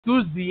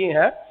Clues दिए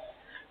हैं।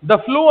 The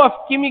flow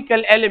of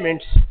chemical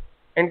elements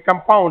and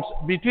compounds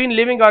between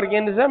living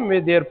organism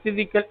with their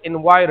physical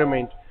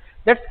environment,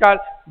 that's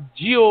called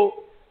Jio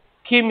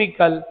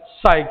chemical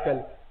cycle.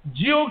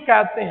 जियो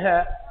कहते हैं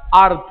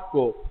अर्थ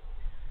को,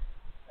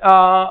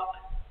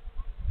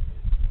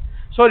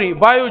 sorry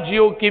bio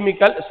जियो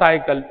chemical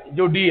cycle,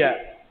 जो D है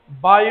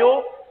bio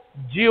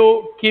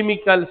जियो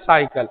chemical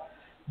cycle.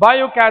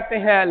 Bio कहते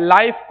हैं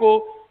life को,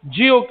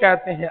 जियो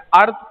कहते हैं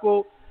अर्थ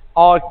को,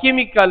 और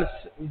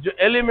केमिकल्स जो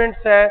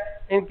एलिमेंट्स है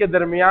इनके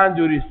दरमियान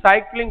जो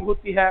रिसाइकलिंग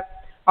होती है।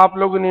 आप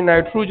लोगों ने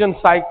नाइट्रोजन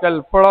साइकिल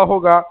पढ़ा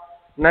होगा।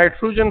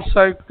 नाइट्रोजन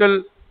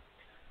साइकिल,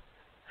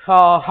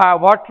 हाँ,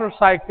 वाटर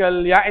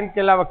साइकिल, या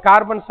इनके अलावा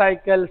कार्बन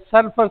साइकिल,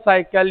 सल्फर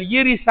साइकिल,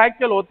 ये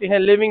रिसाइकिल होते हैं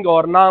लिविंग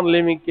और नॉन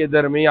लिविंग के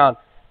दरमियान।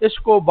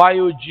 इसको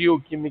बायो जियो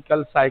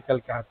केमिकल साइकिल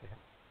कहते हैं।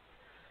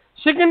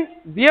 सेकंड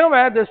दिया हुआ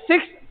है, the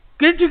 6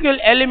 critical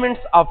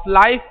elements of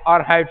life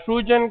are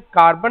hydrogen,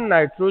 carbon,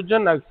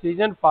 nitrogen,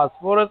 oxygen,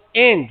 phosphorus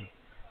and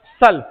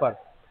sulphur.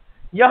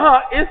 यहां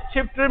इस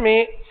चैप्टर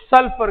में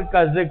सल्फर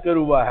का जिक्र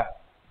हुआ है।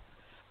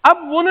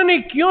 अब उन्होंने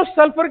क्यों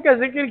सल्फर का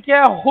जिक्र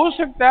किया? हो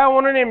सकता है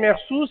उन्होंने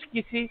महसूस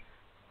किसी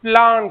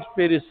प्लांट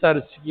पे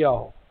रिसर्च किया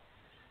हो।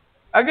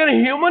 अगर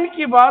ह्यूमन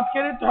की बात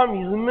करें तो हम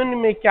ह्यूमन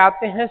में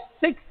कहते हैं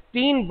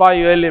 16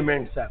 बायो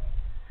एलिमेंट्स हैं।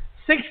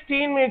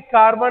 16 में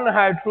carbon,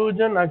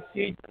 hydrogen,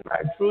 oxygen,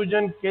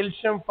 nitrogen,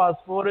 calcium,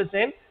 phosphorus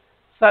and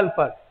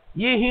sulphur,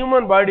 ये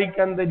ह्यूमन बॉडी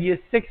के अंदर ये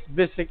 6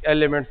 बेसिक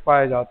एलिमेंट्स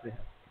पाए जाते हैं।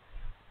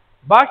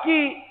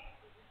 बाकी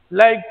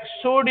like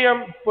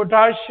sodium,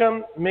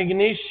 potassium,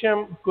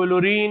 magnesium,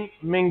 chlorine,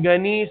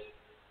 manganese,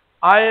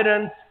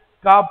 iron,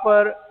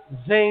 copper,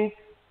 zinc,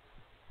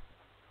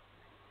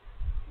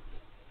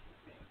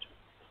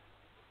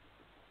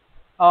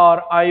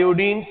 और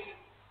आयोडीन्स,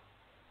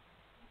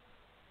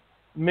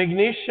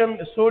 magnesium,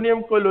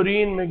 sodium,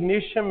 chlorine,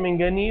 magnesium,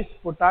 manganese,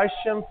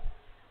 potassium,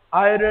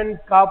 iron,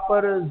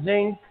 copper,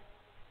 zinc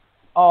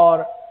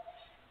और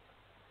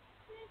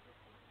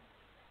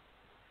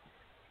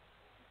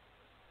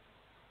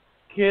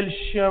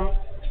calcium,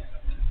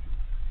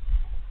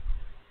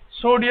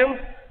 sodium,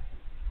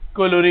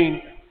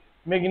 chlorine,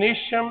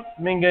 magnesium,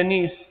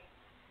 manganese,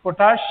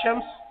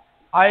 potassium,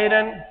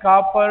 iron,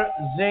 copper,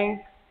 zinc,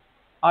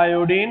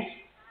 iodine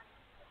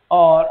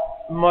और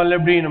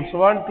मोलिब्डेनम।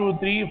 1 2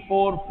 3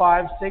 4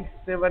 5 6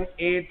 7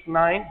 8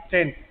 9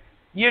 10,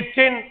 ये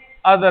 10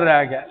 other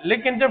रह गया।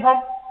 लेकिन जब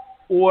हम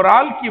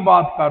ओवरऑल की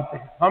बात करते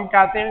हैं हम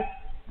कहते हैं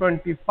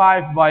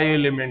 25 बायो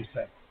एलिमेंट्स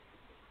है।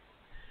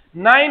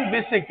 9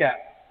 बेसिक है,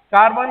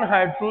 carbon,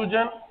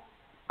 hydrogen,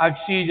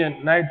 oxygen,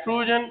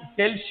 nitrogen,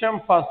 calcium,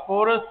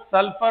 phosphorus,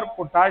 sulphur,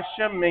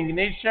 potassium,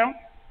 magnesium,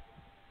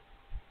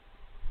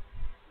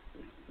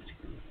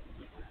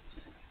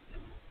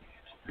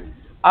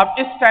 अब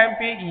इस टाइम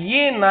पे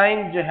ये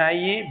 9 जो है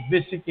ये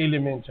बेसिक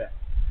एलिमेंट्स है।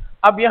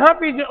 अब यहाँ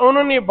पे जो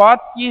उन्होंने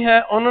बात की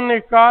है, उन्होंने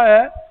कहा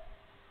है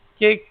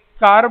कि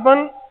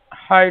carbon,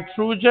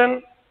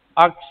 hydrogen,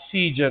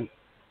 oxygen,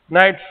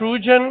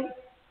 nitrogen,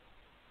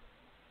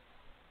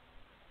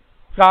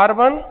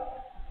 carbon,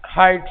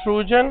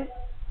 hydrogen,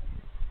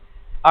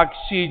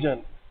 oxygen,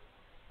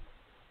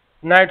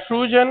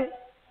 nitrogen,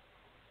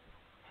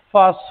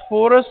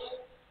 phosphorus,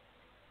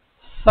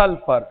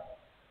 sulphur,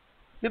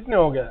 कितने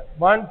हो गए?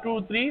 1 2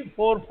 3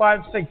 4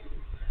 5 6।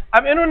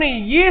 अब इन्होंने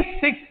ये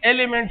 6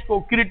 एलिमेंट्स को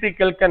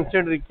क्रिटिकल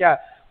कंसिडर किया,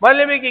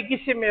 मतलब है कि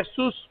किसी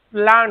महसूस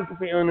प्लांट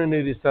पे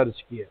उन्होंने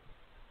रिसर्च किया।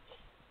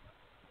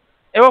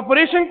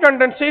 Evaporation,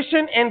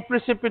 condensation and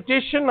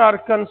precipitation are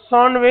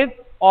concern with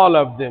all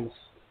of them,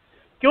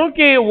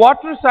 क्योंकि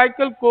वाटर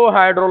साइकिल को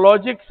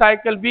हाइड्रोलॉजिक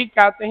साइकिल भी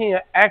कहते हैं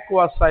या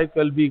एक्वा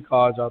साइकिल भी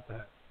कहा जाता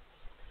है।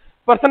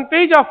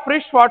 Percentage of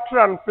fresh water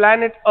on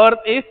planet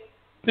earth is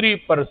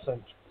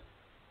 3%।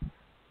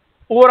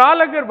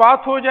 Overall अगर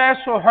बात हो जाए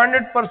तो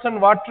 100%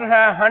 वाटर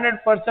है।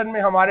 100% में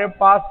हमारे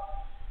पास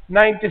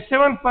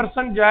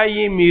 97% जो है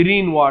ये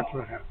मेरीन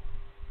वाटर है,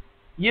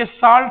 ये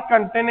साल्ट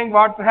कंटेनिंग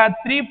वाटर है।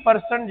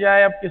 3% जो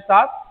है आपके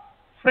साथ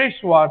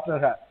फ्रेश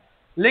वाटर है।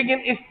 लेकिन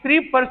इस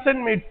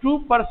 3% में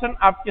 2%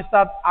 आपके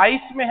साथ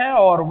आइस में है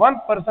और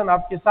 1%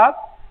 आपके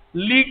साथ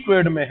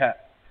लिक्विड में है।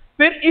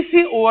 फिर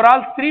इसी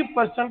ओवरऑल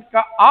 3%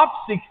 का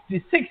आप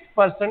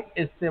 66%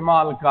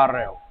 इस्तेमाल कर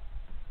रहे हो।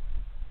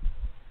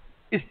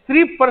 इस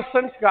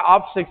 3% का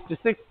आप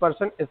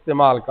 66%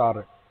 इस्तेमाल कर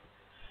रहे हैं।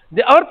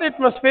 The earth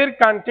atmosphere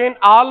contain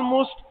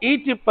almost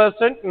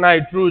 80%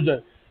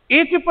 nitrogen.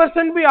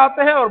 80% भी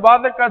आता है और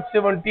बाद का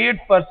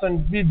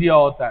 78% भी दिया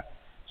होता है।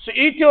 सो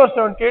 80 और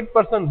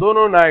 78%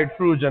 दोनों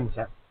नाइट्रोजन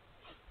है।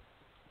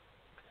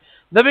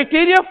 The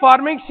bacteria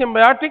forming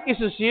symbiotic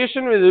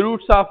association with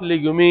roots of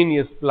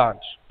लेगुमिनियस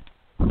plants.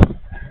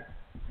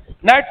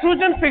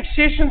 Nitrogen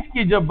fixation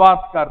की जब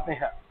बात करते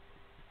हैं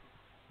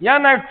या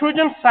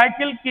नाइट्रोजन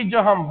साइकिल की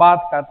जो हम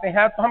बात करते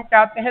हैं तो हम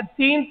कहते हैं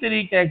 3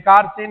 तरीके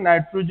कार से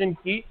नाइट्रोजन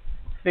की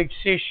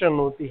फिक्सेशन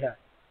होती है।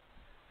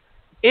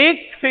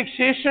 एक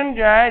फिक्सेशन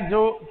जो है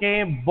जो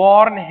कि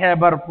बॉर्न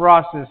हेबर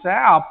प्रोसेस है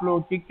आप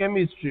लोगों की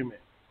केमिस्ट्री में।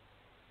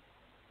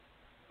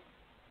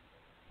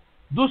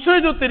 दूसरे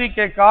जो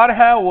तरीक़ेकार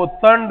है वो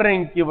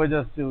थंडरिंग की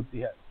वजह से होती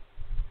है,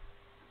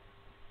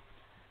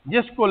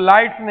 जिसको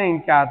लाइटनिंग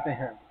कहते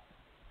हैं।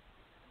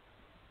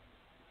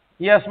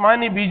 ये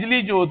आसमानी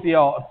बिजली जो होती है,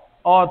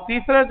 और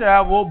तीसरा जो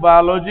है वो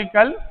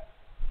बायोलॉजिकल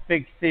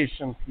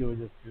फिक्सेशन की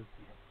वजह से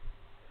होती है।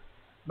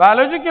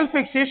 बायोलॉजिकल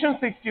फिक्सेशन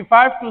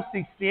 65 to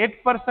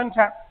 68%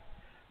 है,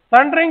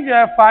 थंडरिंग जो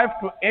है 5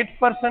 to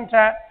 8%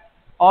 है,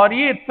 और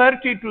ये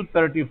 30 to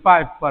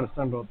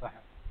 35% होता है।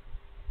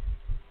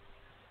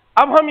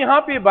 अब हम यहां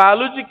पे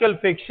बायोलॉजिकल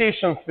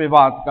फिक्सेशन पे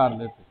बात कर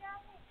लेते हैं।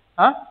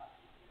 हाँ,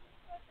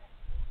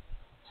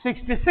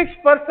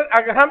 66%,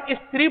 अगर हम इस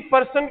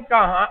 3%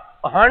 का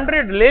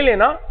 100 ले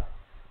लेना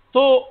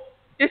तो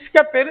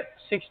इसका फिर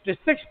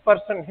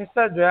 66%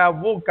 हिस्सा जो है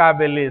वो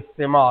काबिल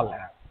इस्तेमाल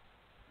है।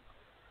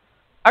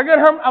 अगर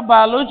हम अब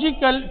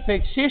बायोलॉजिकल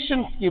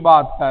फिक्सेशन की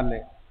बात कर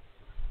लें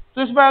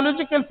तो इस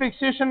बायोलॉजिकल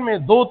फिक्सेशन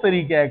में दो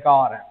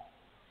तरीक़ेकार हैं।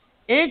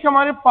 एक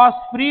हमारे पास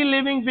फ्री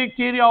लिविंग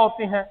बैक्टीरिया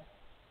होते हैं,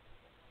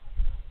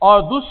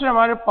 और दूसरे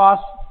हमारे पास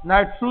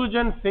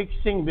नाइट्रोजन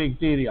फिक्सिंग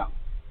बैक्टीरिया,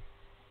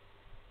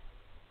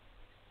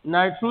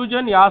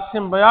 नाइट्रोजन या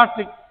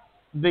सिम्बायोटिक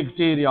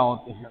बैक्टीरिया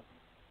होते हैं।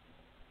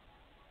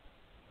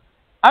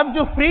 अब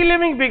जो फ्री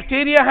लिविंग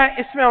बैक्टीरिया है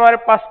इसमें हमारे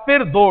पास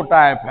फिर दो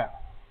टाइप है।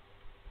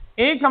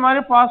 एक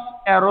हमारे पास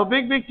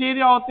एरोबिक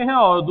बैक्टीरिया होते हैं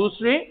और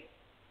दूसरे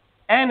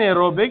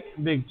एनएरोबिक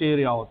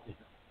बैक्टीरिया होते हैं।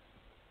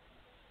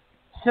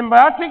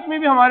 सिम्बायोटिक में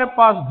भी हमारे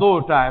पास दो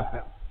टाइप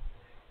है,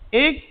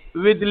 एक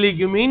विद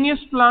लेगुमिनियस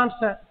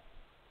प्लांट्स है,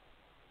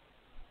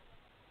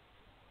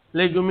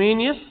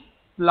 लेगुमिनियस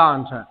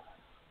प्लांट है,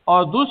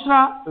 और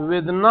दूसरा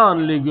विद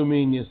नॉन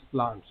लेगुमिनियस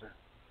प्लांट्स है।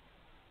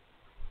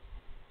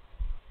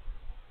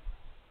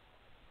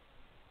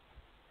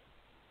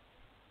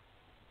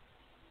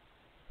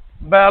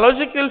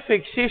 बायोलॉजिकल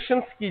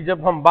फिक्सेशंस की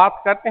जब हम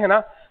बात करते हैं ना,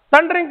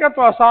 थंडरिंग का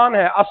तो आसान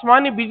है,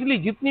 आसमानी बिजली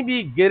जितनी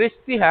भी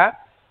गिरजती है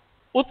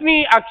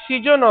उतनी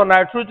ऑक्सीजन और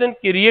नाइट्रोजन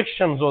के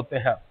रिएक्शंस होते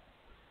हैं।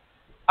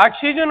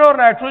 ऑक्सीजन और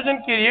नाइट्रोजन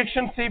के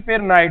रिएक्शन से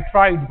फिर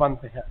नाइट्राइट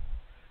बनते हैं,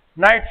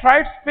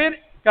 नाइट्राइट्स फिर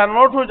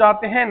कन्वर्ट हो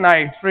जाते हैं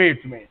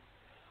नाइट्रेट में,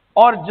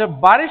 और जब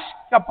बारिश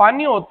का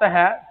पानी होता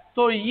है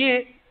तो ये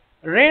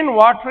रेन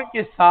वाटर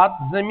के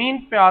साथ जमीन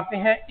पे आते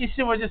हैं।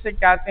 इसी वजह से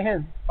कहते हैं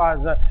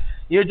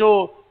ये जो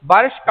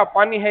बारिश का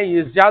पानी है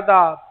ये ज्यादा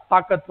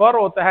ताकतवर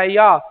होता है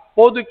या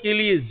पौधों के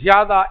लिए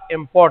ज्यादा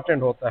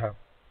इंपॉर्टेंट होता है।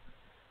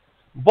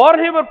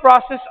 बोरहेवर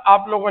प्रोसेस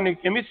आप लोगों ने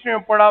केमिस्ट्री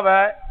में पढ़ा हुआ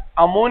है,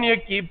 अमोनिया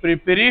की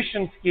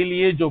प्रिपरेशन के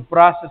लिए जो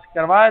प्रोसेस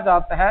करवाया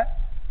जाता है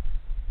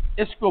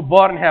इसको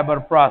बोरहेवर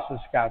प्रोसेस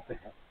कहते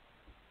हैं।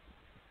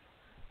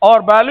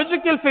 और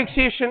बायोलॉजिकल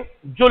फिक्सेशन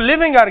जो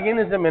लिविंग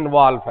ऑर्गेनिज्म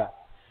इन्वॉल्व है,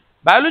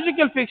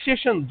 बायोलॉजिकल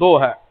फिक्सेशन दो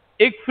है,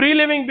 एक फ्री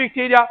लिविंग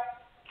बैक्टीरिया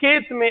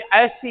खेत में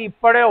ऐसी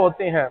पड़े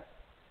होते हैं,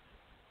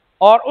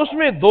 और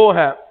उसमें दो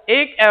है,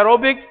 एक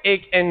एरोबिक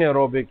एक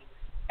anaerobic.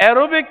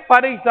 Aerobic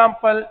for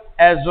example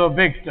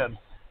Azotobacter,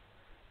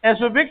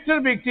 Azotobacter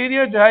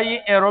bacteria जो है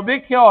ये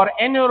एरोबिक है, और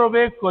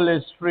एनएरोबिक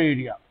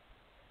कोलेस्ट्रीडिया।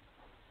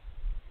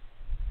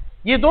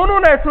 ये दोनों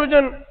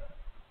नाइट्रोजन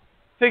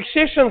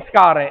फिक्सेशंस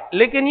कर रहे हैं,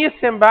 लेकिन ये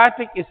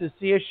सिम्बायोटिक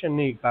एसोसिएशन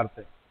नहीं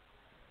करते।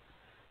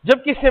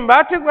 जबकि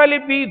सिम्बायोटिक वाले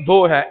भी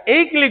दो है,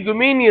 एक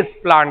लेगुमिनियस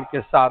प्लांट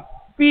के साथ,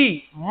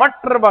 पी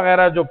मटर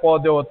वगैरह जो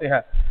पौधे होते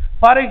हैं,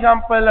 for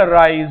example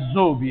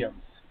rhizobium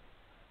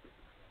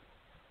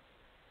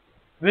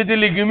with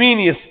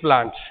लेगुमिनियस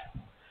plant,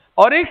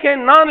 और एक है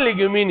नॉन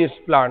लेगुमिनियस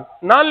प्लांट।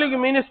 नॉन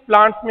लेगुमिनियस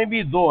प्लांट्स में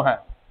भी दो है,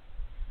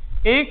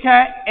 एक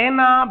है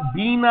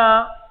anabaena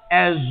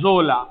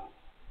azolla,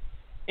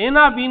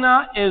 anabaena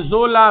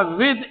azolla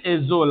with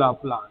azolla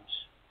plant.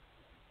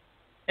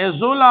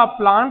 Azolla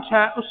plant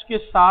है उसके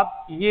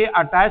साथ ये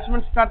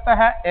अटैचमेंट करता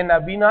है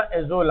एनाबीना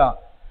एजोला,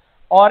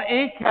 और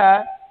एक है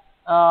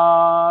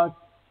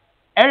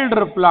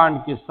एल्डर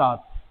प्लांट के साथ।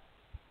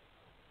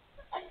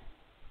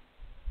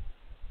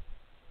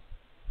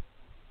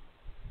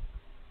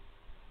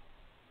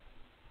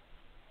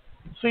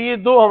 तो ये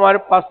दो हमारे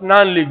पास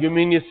नॉन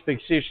लेगुमिनियस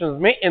फिक्सेशंस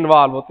में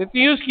इन्वॉल्व होते हैं। तो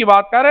यूज की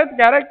बात कर रहे हैं, तो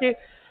कह रहे हैं कि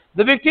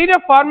the bacteria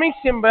farming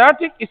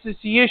symbiotic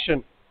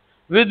association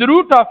with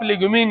root of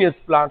लेगुमिनियस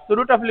plant. तो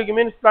रूट ऑफ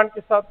लेगुमिनियस प्लांट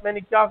के साथ मैंने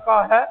क्या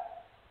कहा है,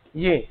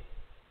 ये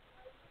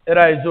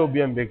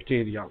राइजोबियम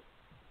बैक्टीरिया।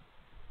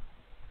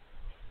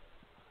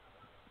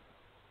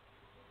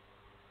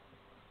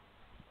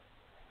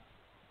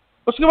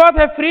 उसके बाद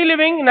है free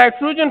living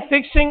nitrogen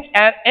fixing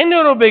and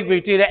anaerobic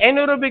bacteria.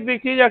 Anaerobic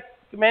bacteria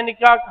मैंने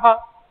क्या कहा,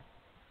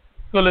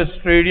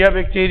 कोलेस्ट्रीडिया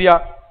बैक्टीरिया।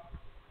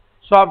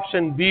 सो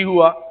ऑप्शन बी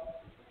हुआ।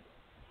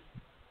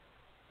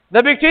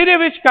 The bacteria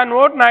which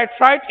convert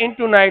nitrite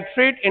into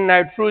nitrate in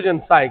nitrogen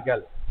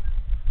cycle.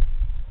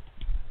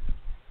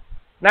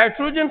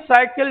 Nitrogen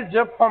cycle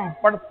जब हम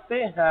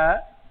पढ़ते हैं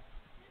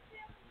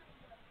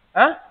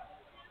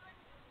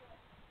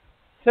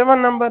 7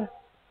 number,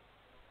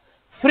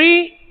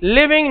 free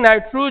living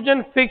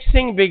nitrogen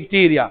fixing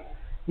bacteria.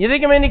 ये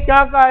देखिए मैंने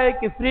क्या कहा है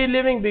कि फ्री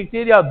लिविंग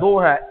बैक्टीरिया दो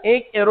है,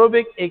 एक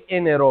एरोबिक एक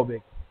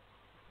एनएरोबिक।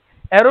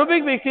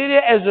 एरोबिक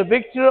बैक्टीरिया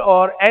एजोबैक्टर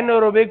और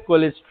एनएरोबिक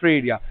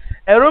कोलेस्ट्रीडिया।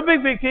 एरोबिक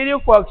बैक्टीरिया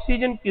को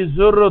ऑक्सीजन की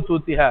जरूरत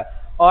होती है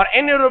और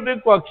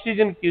एनारोबिक को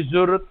ऑक्सीजन की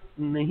जरूरत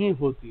नहीं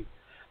होती।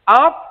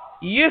 आप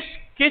ये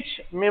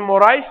स्केच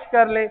मेमोराइज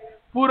कर लें,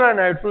 पूरा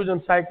नाइट्रोजन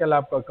साइकिल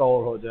आपका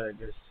कवर हो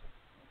जाएगा।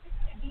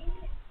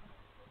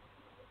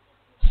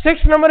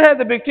 6 नंबर है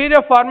the bacteria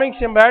forming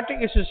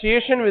symbiotic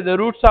association with the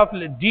roots of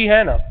D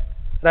है ना,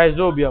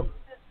 राइजोबियम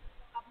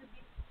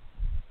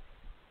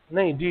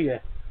नहीं डी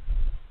है,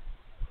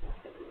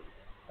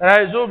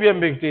 राइजोबियम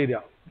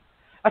बैक्टीरिया।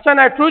 अच्छा,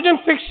 नाइट्रोजन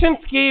फिक्शन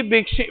की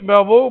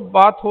वो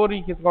बात हो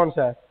रही कि कौन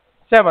सा है,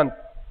 7th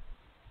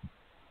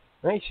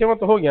नहीं 7th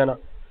तो हो गया ना।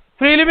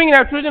 Free living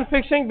nitrogen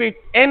fixing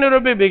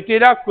anaerobic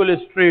bacteria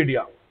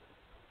कोलेस्ट्रेडिया।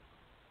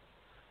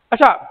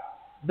 अच्छा,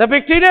 the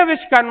bacteria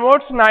which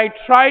converts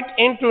nitrite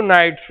into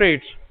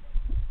nitrates,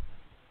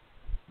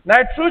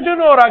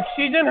 nitrogen और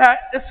ऑक्सीजन है,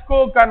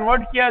 इसको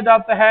कन्वर्ट किया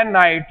जाता है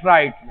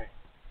नाइट्राइट में।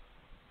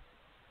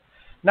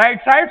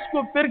 नाइट्राइट्स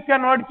को फिर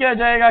कन्वर्ट किया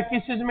जाएगा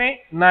किस चीज में,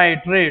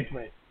 नाइट्रेट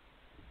में।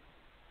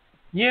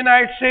 ये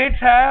नाइट्रेट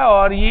है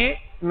और ये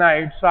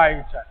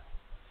नाइट्राइट है।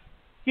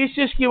 किस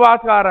चीज की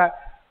बात कर रहा है,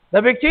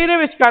 the bacteria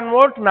which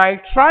convert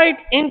nitrite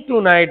into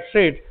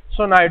nitrate,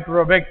 so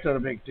Nitrobacter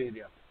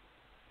bacteria.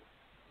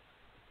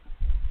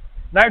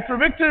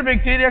 Nitrobacter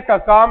bacteria का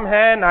काम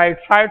है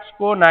नाइट्राइट्स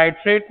को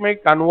नाइट्रेट में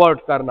कन्वर्ट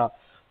करना।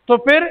 तो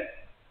फिर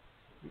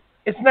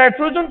इस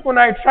नाइट्रोजन को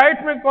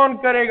नाइट्राइट में कौन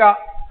करेगा,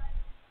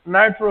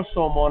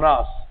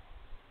 नाइट्रोसोमोनास।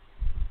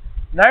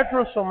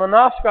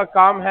 नाइट्रोसोमोनास का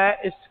काम है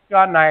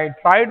इसका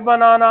नाइट्राइट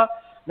बनाना,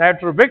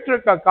 नाइट्रोबैक्टर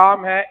का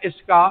काम है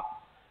इसका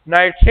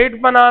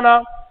नाइट्रेट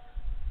बनाना।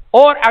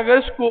 और अगर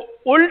इसको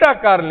उल्टा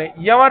कर लें,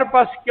 ये हमारे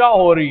पास क्या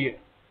हो रही है,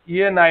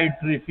 ये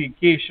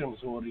नाइट्रिफिकेशन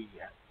हो रही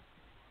है।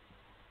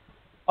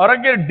 और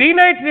अगर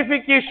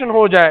डीनाइट्रिफिकेशन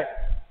हो जाए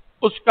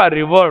उसका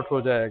रिवर्ट हो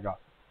जाएगा।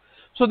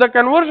 So the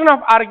conversion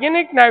of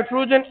organic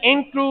nitrogen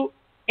into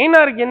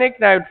inorganic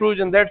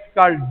nitrogen, that's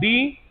called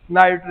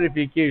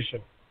denitrification.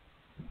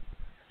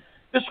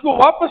 इसको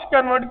वापस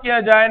कन्वर्ट किया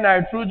जाए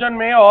नाइट्रोजन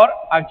में और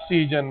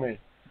ऑक्सीजन में,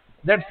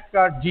 दैट्स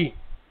कॉल्ड जी।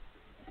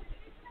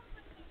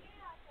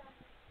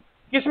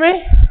 किसमें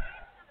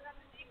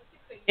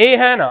ए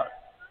है ना,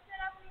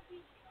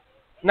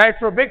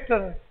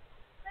 नाइट्रोबैक्टर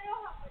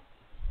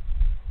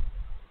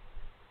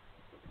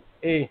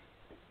ए।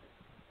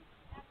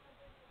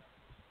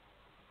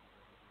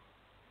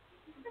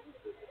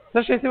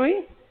 कैसे हुई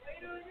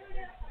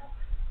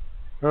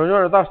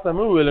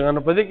लगाना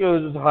पता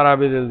क्यों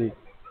खराब है जल्दी।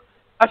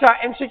 अच्छा,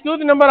 एमसीक्यू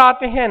नंबर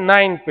आते हैं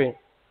 9 पे।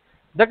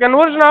 The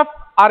conversion of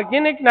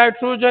organic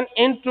nitrogen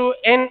into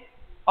in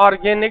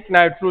organic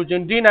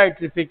nitrogen,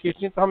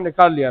 denitrification तो हमने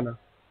कर लिया ना।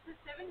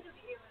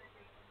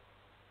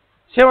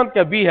 7th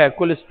का बी है,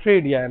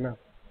 कोलेस्ट्रेडिया है ना।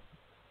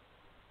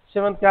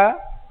 7th का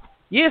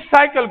ये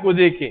साइकिल को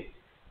देखें,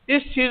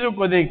 इस चीजों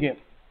को देखें,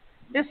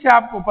 इससे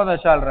आपको पता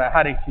चल रहा है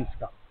हर एक चीज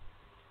का।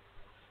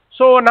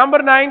 सो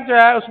नंबर 9 जो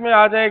है उसमें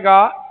आ जाएगा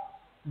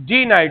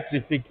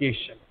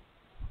denitrification.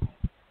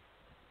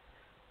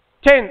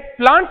 10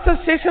 plant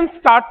secession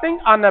starting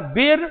on a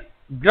bear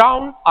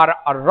ground और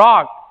a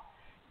rock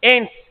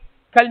and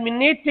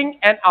culminating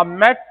in a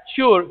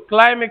mature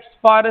climax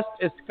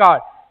forest is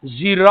called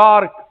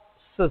xerarch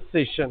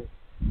cessation.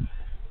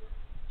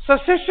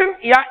 Cessation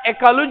या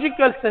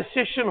ecological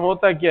cessation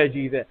होता क्या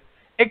चीज है,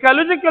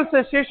 ecological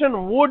cessation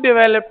वो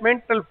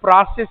डेवलपमेंटल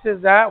प्रोसेसेस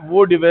है,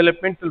 वो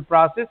डेवलपमेंटल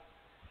प्रोसेस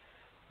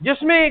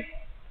जिसमें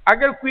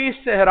अगर कोई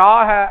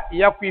सहरा है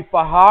या कोई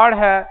पहाड़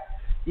है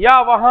या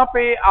वहां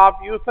पे आप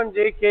यूं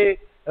समझे कि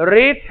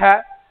रेत है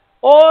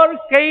और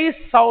कई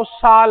 100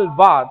 साल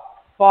बाद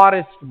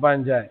फॉरेस्ट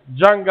बन जाए,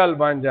 जंगल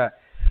बन जाए।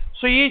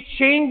 सो ये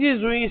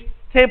चेंजेस हुई,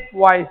 स्टेप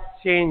वाइज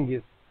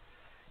चेंजेस।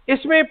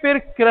 इसमें फिर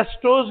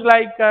crustose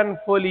lichen,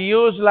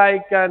 folios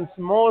lichen,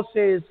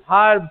 Moses,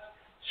 herbs,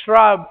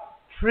 shrub,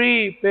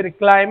 tree, फिर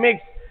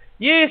क्लाइमेक्स,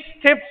 ये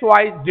स्टेप्स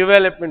वाइज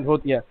डेवलपमेंट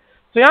होती है।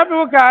 तो यहां पे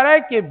वो कह रहा है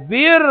कि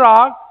बेयर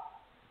रॉक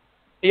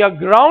या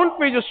ग्राउंड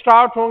पे जो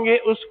स्टार्ट होंगे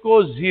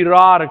उसको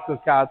ज़ीरार्क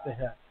कहते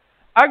हैं।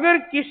 अगर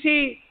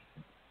किसी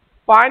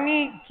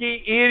पानी की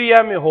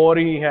एरिया में हो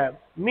रही है,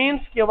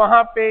 मीन्स कि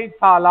वहां पे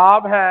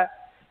तालाब है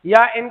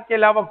या इनके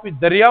अलावा कोई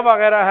दरिया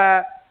वगैरह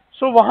है,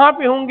 सो वहां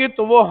पे होंगे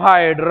तो वो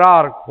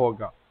हाइड्रार्क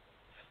होगा।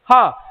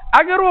 हाँ,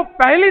 अगर वो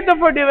पहली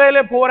दफा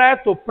डेवलप हो रहा है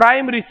तो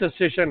प्राइमरी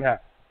ससेशन है।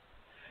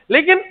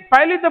 लेकिन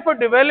पहली दफा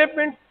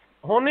डेवलपमेंट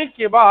होने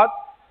के बाद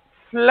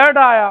फ्लड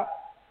आया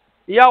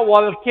या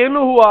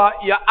वॉल्केनो हुआ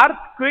या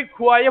अर्थक्वेक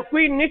हुआ या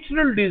कोई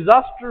नेचुरल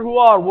डिजास्टर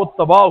हुआ और वो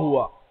तबाह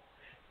हुआ,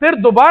 फिर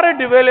दोबारा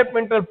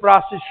डेवलपमेंटल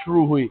प्रोसेस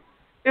शुरू हुई,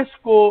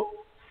 इसको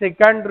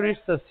सेकेंडरी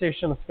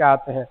ससेशन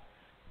कहते हैं।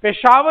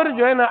 पेशावर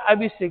जो है ना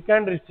अभी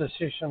सेकेंडरी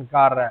ससेशन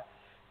कर रहा है,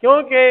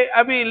 क्योंकि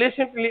अभी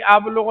रिसेंटली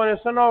आप लोगों ने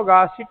सुना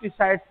होगा सिटी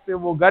साइट्स पे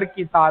वो घर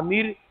की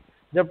तामीर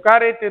जब कर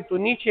रहे थे तो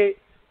नीचे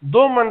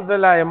 2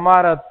 मंजिला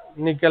इमारत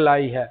निकल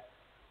आई है,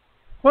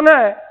 सुना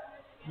है,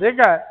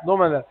 देखा है, 2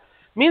 मंजिला।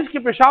 मीन्स कि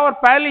पेशावर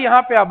पहले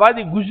यहाँ पे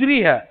आबादी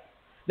गुजरी है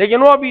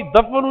लेकिन वो अभी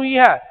दफन हुई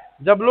है।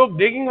 जब लोग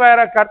डिगिंग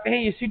वगैरह करते हैं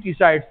ये सिटी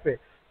साइट्स पे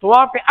तो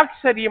वहां पे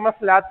अक्सर ये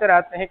मसले आते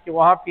रहते हैं कि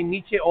वहां पे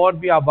नीचे और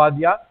भी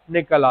आबादियां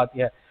निकल आती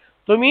है।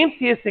 तो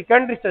मीन्स ये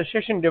सेकेंडरी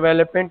सेशन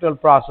डेवलपमेंटल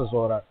प्रोसेस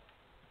हो रहा है।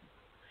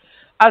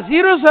 A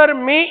xerozer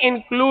may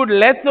include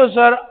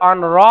lithozer on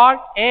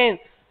rock and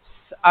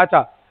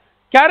अच्छा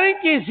कह रहे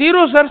हैं कि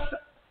xerozers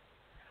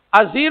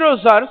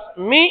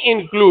may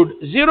include,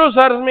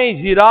 xerozers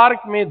में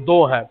जीरार्क में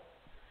दो है,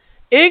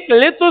 एक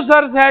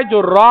लिथोजर्स है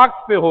जो रॉक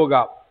पे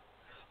होगा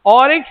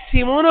और एक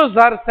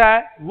सिमोनोजर्स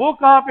है वो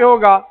कहां पे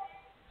होगा,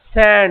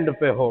 सैंड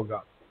पे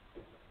होगा।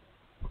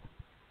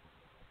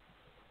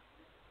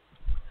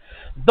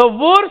 The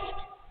worst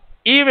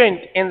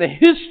event in the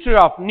history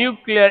of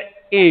nuclear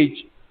age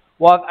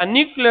was a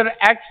nuclear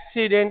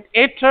accident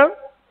at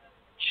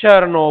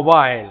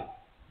Chernobyl।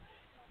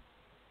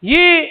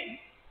 ये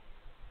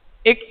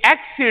एक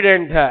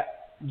एक्सीडेंट है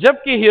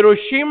जबकि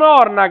हिरोशिमा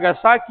और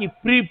नागासाकी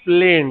प्री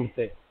प्लेन्ड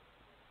थे।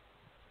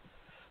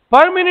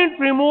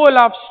 Permanent removal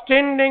of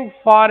standing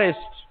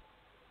forest,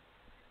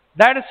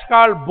 that is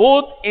called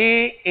both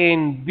A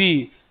and B.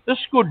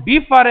 इसको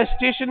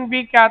deforestation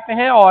भी कहते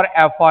हैं और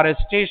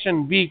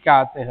एफॉरेस्टेशन भी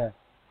कहते हैं,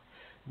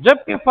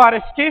 जबकि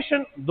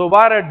फॉरेस्टेशन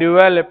दोबारा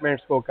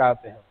डेवलपमेंट्स को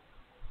कहते हैं।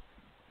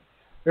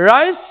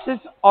 Rise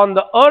on the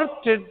earth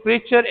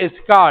temperature is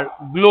called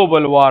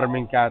global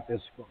warming कहते हैं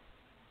इसको।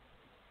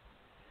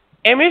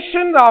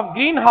 Emission of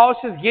green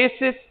house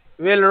gases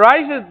will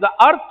rise the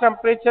earth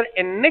temperature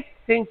in next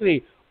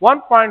century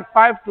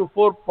 1.5 to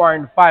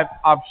 4.5,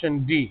 option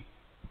D।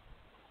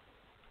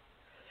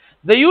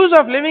 The use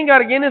of living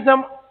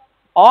organism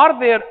or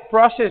their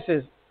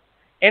processes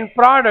and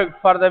product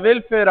for the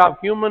welfare of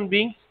human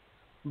beings,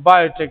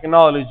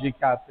 biotechnology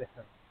कहते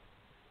हैं।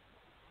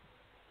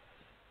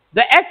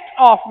 The act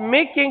of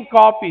making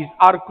copies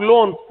or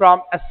clones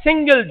from a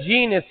single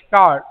gene is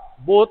called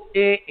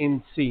both A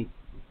and C।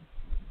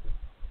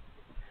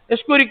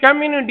 इसको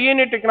recombinant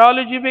DNA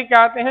technology भी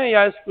कहते हैं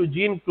या इसको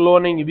gene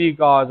cloning भी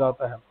कहा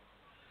जाता है।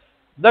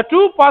 The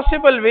two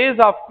possible ways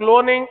of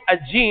cloning a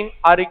gene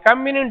are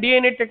recombinant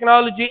DNA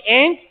technology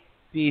and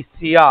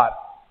PCR।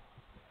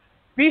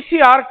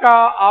 PCR का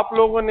आप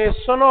लोगों ने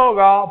सुना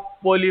होगा,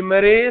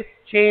 पॉलीमरेज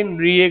चेन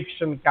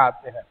रिएक्शन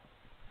कहते हैं।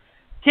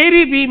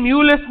 केरी बी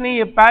म्यूलस ने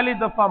यह पहली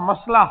दफा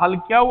मसला हल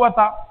किया हुआ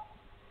था।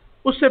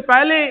 उससे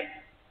पहले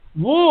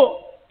वो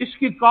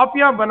इसकी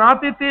कॉपियां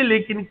बनाते थे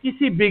लेकिन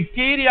किसी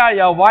बैक्टीरिया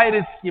या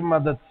वायरस की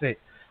मदद से,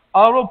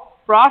 और वो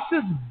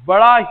प्रोसेस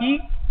बड़ा ही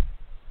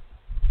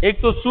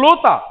एक तो स्लो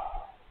था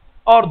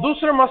और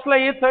दूसरा मसला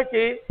ये था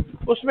कि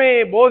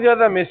उसमें बहुत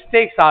ज्यादा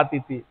मिस्टेक्स आती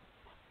थी।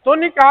 तो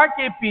उन्होंने कहा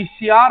कि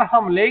पीसीआर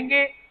हम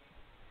लेंगे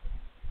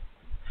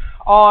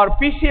और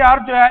पीसीआर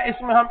जो है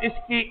इसमें हम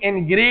इसकी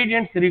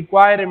इंग्रेडिएंट्स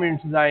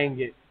रिक्वायरमेंट्स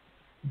जाएंगे।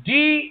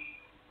 डी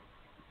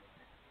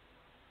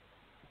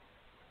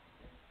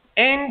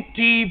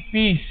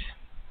एनटीपीस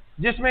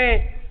जिसमें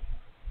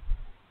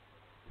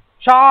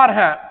 4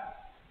 हैं,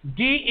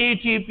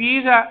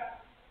 डीएटीपीस है,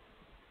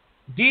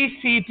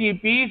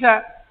 डीसीटीपीस है,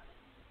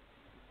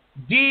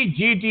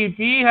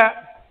 डीजीटीपी है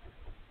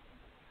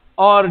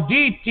और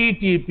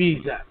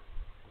डीटीटीपीस है।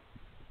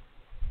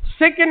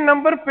 सेकंड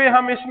नंबर पे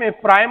हम इसमें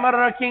प्राइमर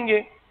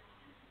रखेंगे।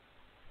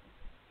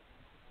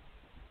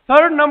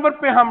 थर्ड नंबर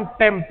पे हम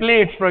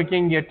टेम्पलेट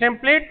रखेंगे।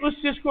 टेम्पलेट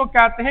उस चीज को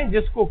कहते हैं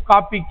जिसको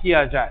कॉपी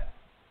किया जाए।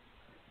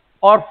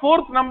 और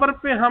फोर्थ नंबर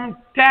पे हम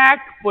टैक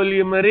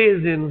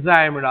पॉलीमरेज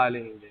एंजाइम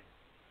डालेंगे।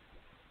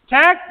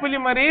 टैक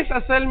पॉलीमरेज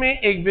असल में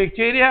एक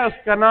बैक्टीरिया है,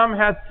 उसका नाम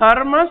है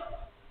थर्मस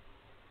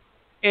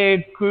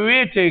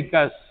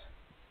एक्वेटिकस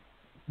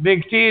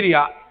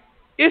बैक्टीरिया।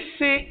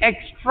 इससे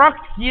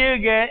एक्सट्रैक्ट किए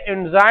गए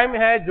एंजाइम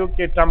है जो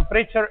कि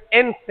टेम्परेचर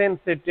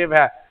इनसेंसिटिव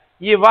है।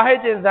 ये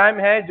वाहिद एंजाइम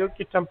है जो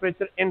कि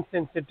टेम्परेचर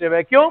इनसेंसिटिव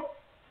है। क्यों?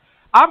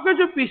 आपका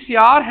जो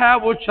पीसीआर है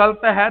वो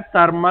चलता है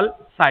थर्मल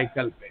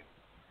साइकिल पे।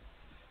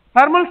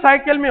 थर्मल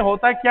साइकिल में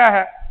होता क्या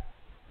है,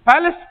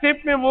 पहले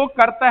स्टेप में वो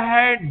करता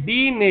है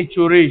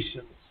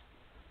डीनेचुरेशन।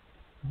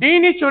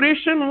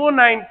 डीनेचुरेशन वो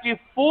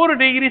 94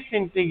 डिग्री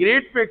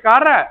सेंटीग्रेड पे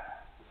कर रहा है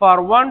फॉर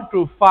 1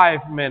 to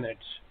 5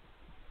 मिनट्स।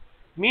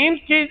 मीन्स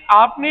कि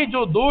आपने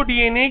जो 2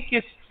 डीएनए के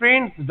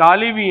स्ट्रेन्स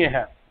डाले हुए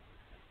हैं,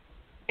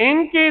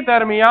 इनके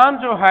दरमियान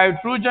जो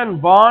हाइड्रोजन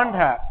बॉन्ड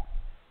है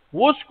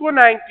वो उसको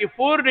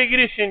 94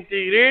 डिग्री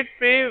सेंटीग्रेड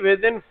पे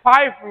विद इन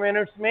 5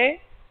 मिनट्स में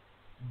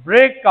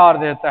ब्रेक कर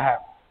देता है।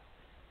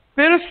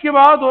 फिर उसके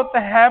बाद होता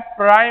है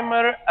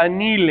प्राइमर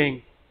अनीलिंग।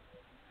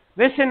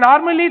 वैसे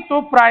नॉर्मली तो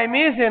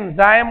प्राइमेज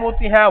एंजाइम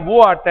होती है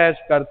वो अटैच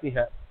करती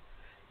है।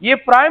 ये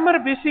primer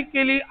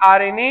basically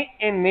RNA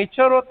in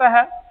nature होता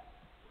है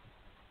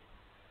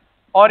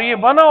और ये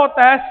बना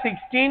होता है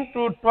 16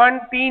 to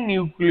 20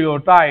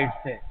 न्यूक्लियोटाइड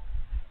से।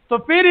 तो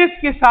फिर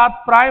इसके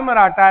साथ प्राइमर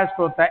अटैच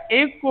होता है।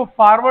 एक को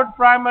फॉरवर्ड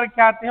प्राइमर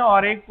कहते हैं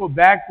और एक को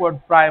बैकवर्ड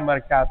प्राइमर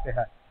कहते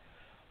हैं।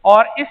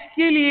 और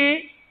इसके लिए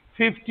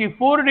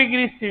 54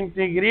 डिग्री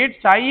सेंटीग्रेड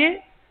चाहिए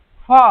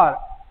फॉर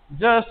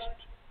जस्ट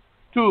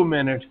 2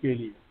 मिनट के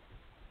लिए।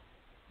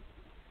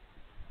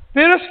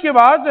 फिर उसके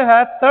बाद जो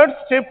है थर्ड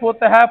स्टेप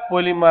होता है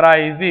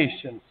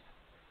पॉलीमराइजेशन।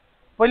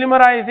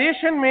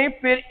 पॉलीमराइजेशन में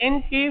फिर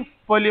इनकी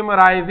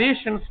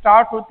पॉलीमराइजेशन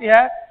स्टार्ट होती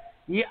है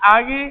ये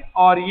आगे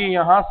और ये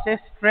यहां से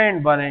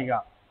स्ट्रैंड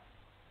बनेगा।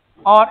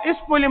 और इस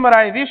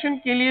पॉलीमराइजेशन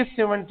के लिए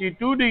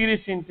 72 डिग्री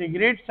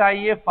सेंटीग्रेड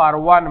चाहिए फॉर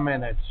 1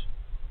 मिनट।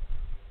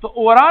 तो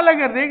ओवरऑल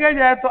अगर देखा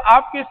जाए तो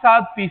आपके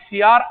साथ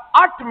पीसीआर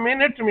 8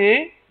 मिनट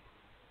में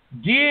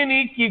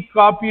डीएनए की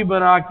कॉपी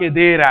बना के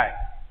दे रहा है,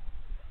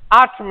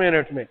 8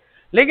 मिनट में।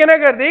 लेकिन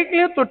अगर देख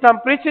ले तो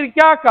टेम्परेचर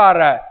क्या कर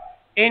रहा है,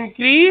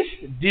 इंक्रीज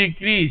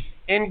डिक्रीज,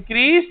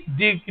 इंक्रीज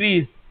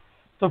डिक्रीज,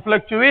 तो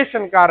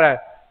फ्लक्चुएशन कर रहा है।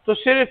 तो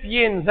सिर्फ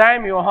ये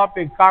एंजाइम वहां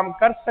पे काम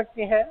कर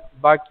सकते हैं,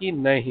 बाकी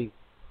नहीं।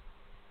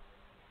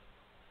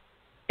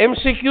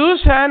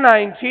 MCQs है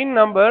 19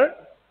 number.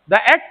 The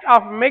act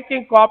of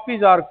making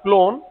copies are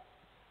clone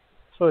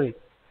sorry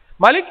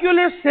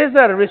molecular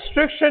scissor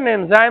restriction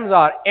enzymes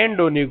are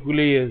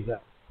endonucleases।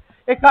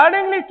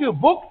 Accordingly to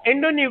book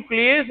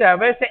endonuclease है,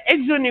 वैसे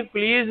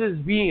exonucleases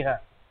भी है।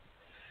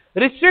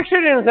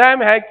 रिस्ट्रिक्शन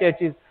एंजाइम है क्या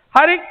चीज,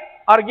 हर एक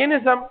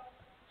ऑर्गेनिज्म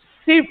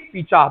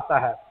सेफ्टी चाहता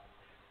है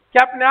कि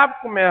अपने आप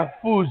को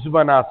महफूज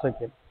बना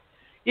सके।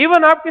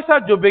 इवन आपके साथ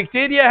जो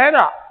बैक्टीरिया है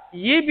ना,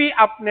 ये भी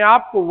अपने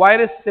आप को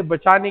वायरस से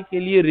बचाने के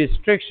लिए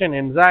रिस्ट्रिक्शन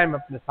एंजाइम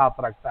अपने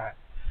साथ रखता है।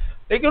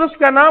 लेकिन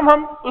उसका नाम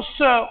हम उस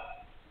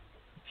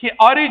की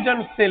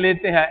ऑरिजिन से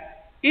लेते हैं,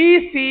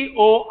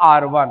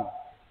 ECOR1,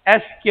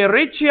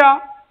 एस्केरिचिया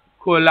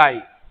कोलाई,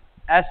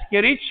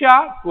 एस्केरिचिया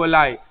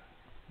कोलाई।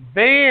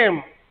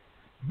 बेम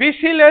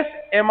Bacillus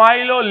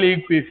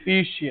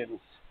amyloliquefaciens,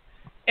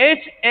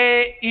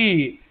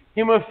 HAE,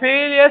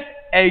 Haemophilus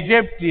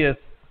aegyptius।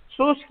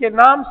 सो उसके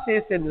नाम से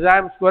इस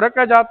एंजाइम्स को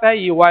रखा जाता है,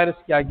 ये वायरस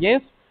के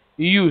अगेंस्ट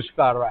यूज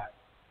कर रहा है।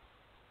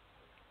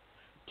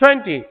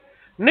 20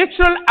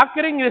 natural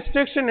occurring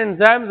restriction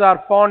enzymes are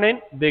found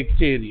in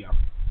bacteria.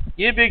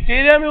 ये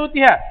बैक्टीरिया में होती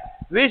है,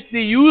 विच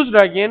they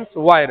used against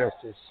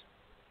viruses.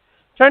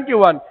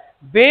 21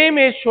 BAM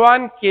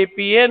H1,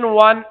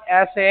 KPN1,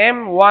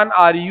 SM1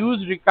 are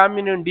used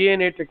recombinant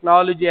DNA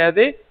technology as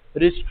a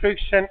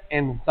restriction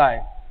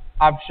enzyme.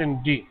 Option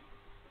D.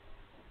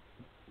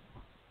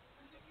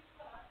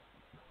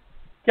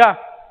 क्या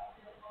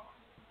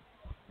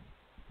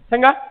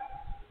संगा?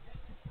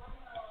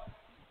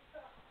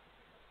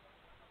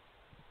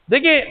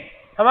 देखिए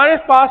हमारे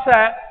पास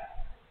है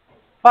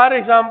फॉर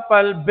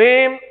एग्जांपल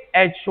BAM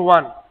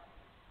H1।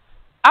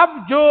 अब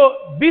जो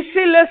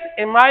बिसिलस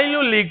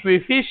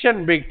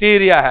एमाइलोलिक्विफिकेशन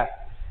बैक्टीरिया है,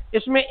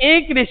 इसमें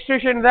एक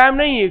रिस्ट्रिक्शन एंजाइम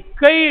नहीं है,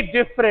 कई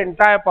different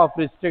type of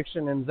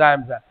restriction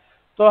enzymes है।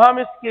 तो हम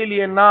इसके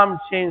लिए नाम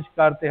चेंज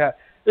करते हैं,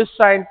 इस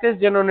साइंटिस्ट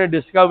जिन्होंने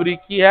डिस्कवरी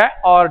की है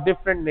और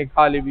डिफरेंट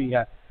निकाली भी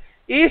है।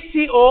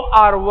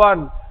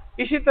 ECOR1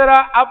 इसी तरह।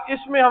 अब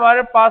इसमें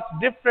हमारे पास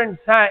डिफरेंट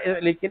है,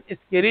 लेकिन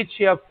इसके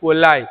रिचिया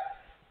कोलाई।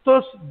 तो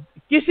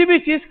किसी भी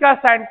चीज का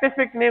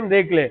साइंटिफिक नेम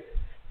देख ले,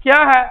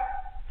 क्या है,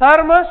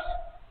 थर्मस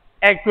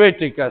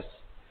एक्वेटिकस।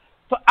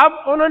 तो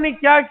अब उन्होंने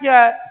क्या किया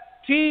है,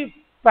 3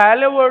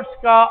 पहले वर्ड्स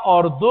का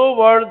और 2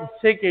 वर्ड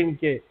सेकंड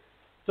के,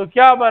 तो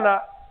क्या बना,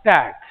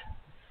 टैग।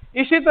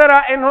 इसी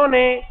तरह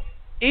इन्होंने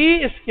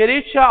E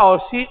स्केरिचा और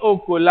CO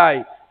कोलाई,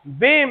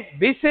 बेम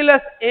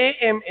बिसिलस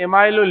AM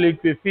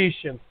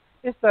एमाइलोलिक्विफिकेशन,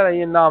 इस तरह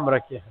ये नाम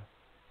रखे हैं।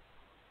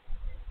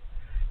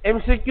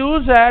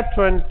 MCQs है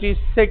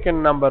 22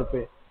 नंबर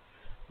पे।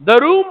 The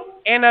room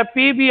in a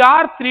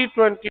PBR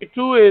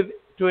 322 is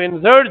to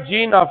insert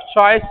gene of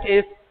choice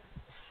is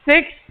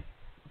 6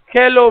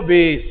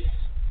 kilobase।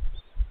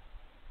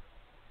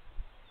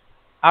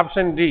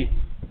 Option D.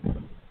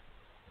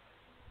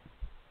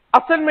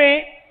 असल में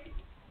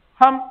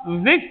हम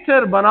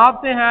वेक्टर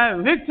बनाते हैं,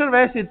 वेक्टर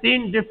वैसे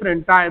 3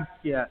 डिफरेंट टाइप्स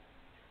के है,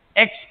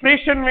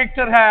 एक्सप्रेशन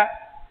वेक्टर है,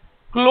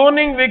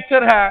 क्लोनिंग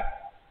वेक्टर है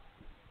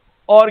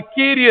और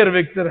कैरियर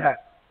वेक्टर है।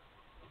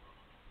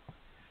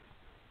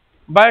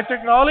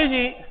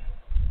 बायोटेक्नोलॉजी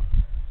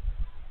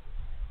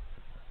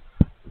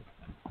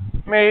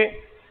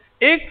में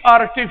एक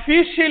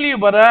आर्टिफिशियली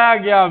बनाया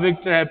गया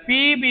वेक्टर है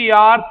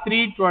PBR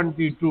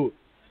 322।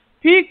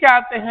 P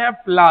कहते हैं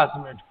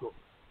प्लाज्मिड को,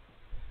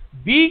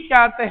 B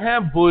कहते हैं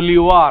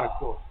बोलीवार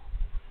को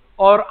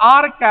और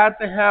R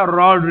कहते हैं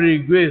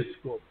रॉड्रिगेज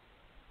को।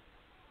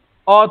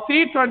 और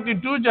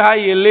 322 जो है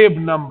ये लेब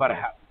नंबर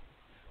है।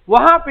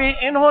 वहां पे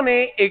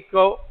इन्होंने एक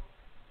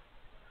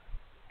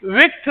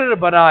वेक्टर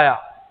बनाया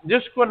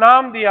जिसको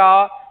नाम दिया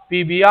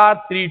PBR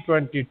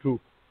 322।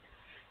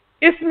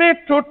 इसमें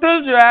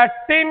टोटल जो है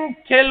 10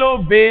 किलो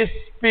बेस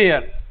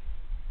पेयर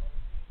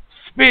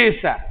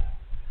स्पेस है,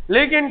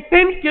 लेकिन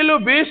 10 किलो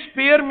बेस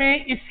पेयर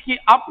में इसकी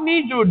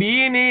अपनी जो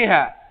डीएनए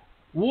है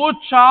वो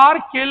 4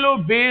 किलो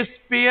बेस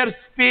पेयर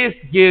स्पेस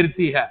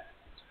घेरती है।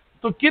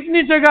 तो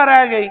कितनी जगह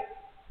रह गई,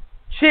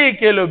 6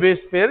 किलो बेस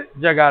पेयर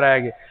जगह रह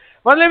गई।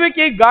 मतलब है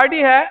कि एक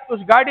गाड़ी है, उस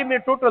गाड़ी में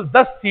टोटल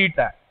 10 सीट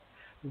है,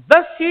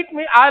 10 सीट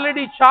में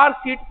ऑलरेडी 4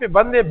 सीट पे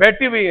बंदे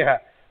बैठे हुए हैं।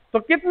 तो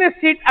कितने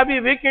सीट अभी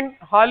वेकेंट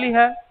खाली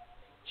है,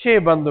 6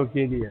 बंदों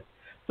के लिए।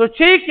 तो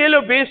 6 किलो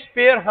बेस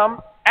पेयर हम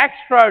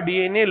एक्स्ट्रा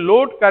डीएनए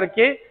लोड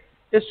करके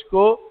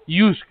इसको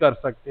यूज कर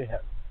सकते हैं।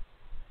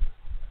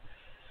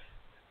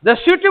 The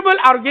suitable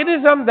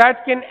organism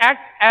that can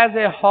act as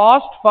a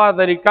host for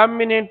the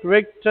recombinant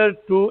vector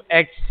to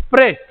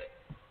express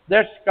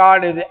that's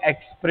called as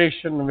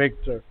expression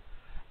vector.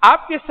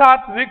 आपके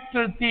साथ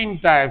वेक्टर तीन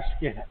टाइप्स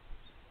के हैं।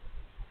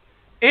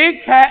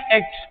 एक है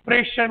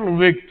एक्सप्रेशन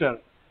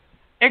वेक्टर।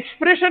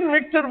 एक्सप्रेशन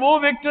वेक्टर वो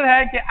वेक्टर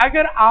है कि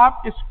अगर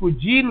आप इसको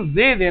जीन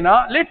दे देना,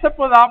 लेट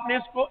सपोज आपने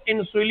इसको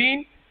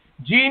इंसुलिन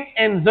जीन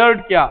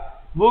इंसर्ट किया,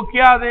 वो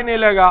क्या देने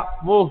लगा,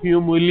 वो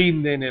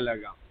ह्यूमुलिन देने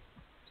लगा,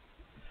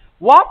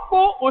 वो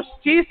आपको उस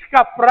चीज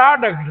का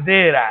प्रोडक्ट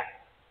दे रहा है।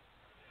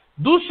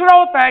 दूसरा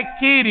होता है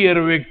कैरियर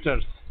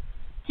वेक्टर्स।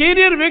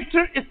 कैरियर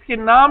वेक्टर इसके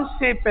नाम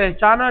से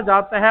पहचाना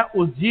जाता है,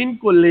 उस जीन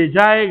को ले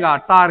जाएगा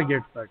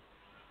टारगेट तक।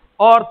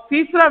 और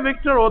तीसरा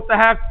वेक्टर होता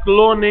है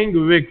क्लोनिंग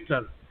वेक्टर।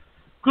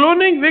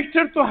 क्लोनिंग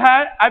वेक्टर तो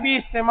है अभी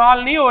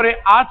इस्तेमाल नहीं हो रहे,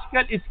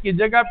 आजकल इसकी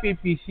जगह पे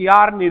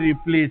पीसीआर ने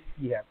रिप्लेस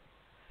किया है।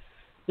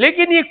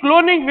 लेकिन ये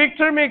क्लोनिंग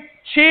वेक्टर में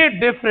 6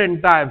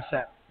 डिफरेंट टाइप्स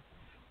है।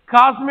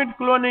 Plasmid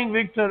cloning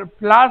vector,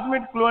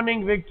 plasmid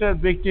cloning vector,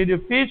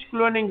 bacteriophage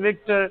cloning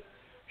vector,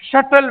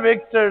 shuttle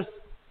vectors,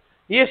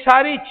 ये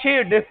सारी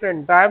 6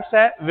 डिफरेंट टाइप्स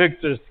है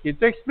वेक्टर्स की।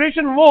 तो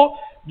एक्सप्रेशन वो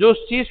जो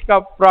उस चीज का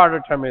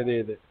प्रोडक्ट हमें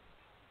दे दे।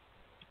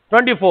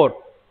 24.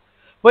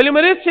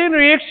 Polymerase chain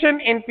reaction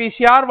in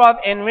PCR was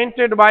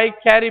invented by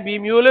Carey B.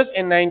 Mullis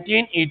in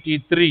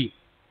 1983.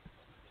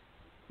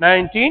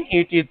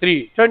 1983.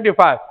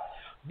 25.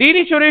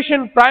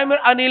 Denaturation, primer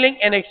annealing,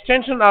 and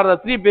extension are the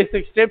 3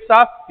 basic steps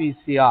of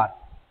PCR.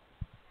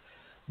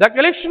 The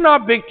collection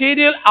of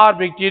bacterial or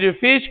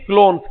bacteriophage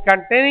clones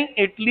containing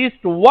at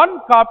least one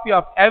copy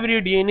of every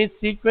DNA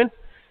sequence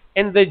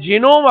in the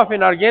genome of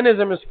an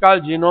organism is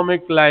called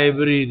genomic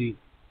library.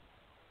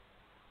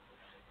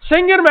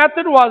 Singer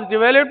method was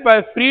developed by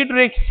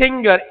Friedrich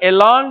Singer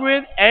along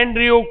with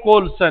Andrew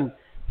Coulson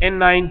in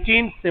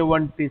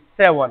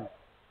 1977.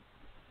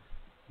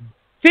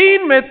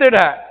 3 method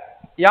है,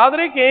 याद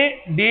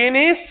रखें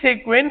DNA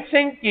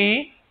sequencing की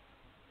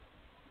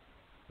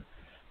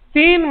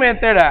 3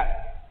 method है।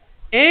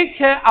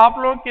 एक है आप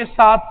लोगों के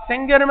साथ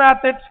सिंगर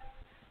मेथड,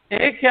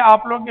 एक है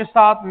आप लोगों के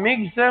साथ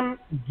मिक्सम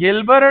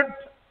गिलबर्ट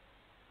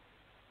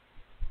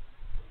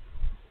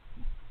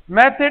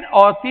मेथड,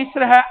 और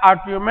तीसरा है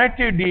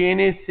automated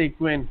DNA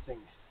sequencing.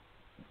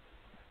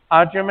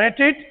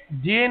 Automated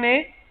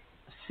DNA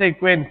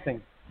sequencing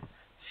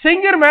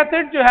singer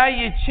method जो है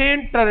ये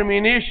चेन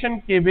टर्मिनेशन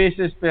के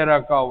बेसिस पे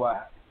रखा हुआ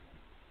है,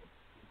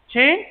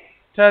 चेन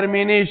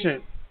टर्मिनेशन।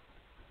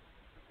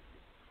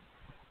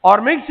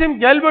 और मिक्सिम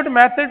गिलबर्ट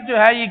मेथड जो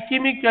है ये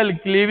केमिकल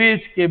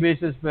क्लीवेज के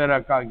बेसिस पे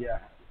रखा गया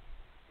है।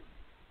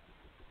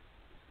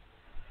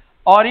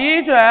 और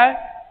ये जो है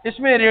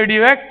इसमें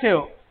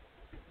रेडियोएक्टिव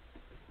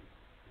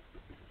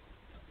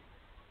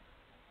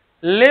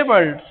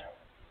लेबल्ड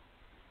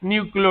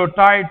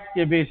न्यूक्लियोटाइड्स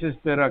के बेसिस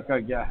पे रखा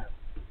गया है।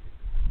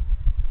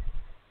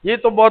 ये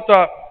तो बहुत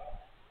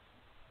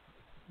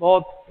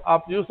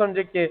आप यूं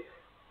समझे कि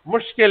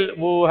मुश्किल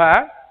वो है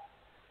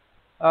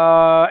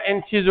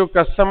इन चीजों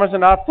का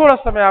समझना। थोड़ा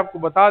सा मैं आपको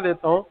बता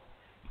देता हूं।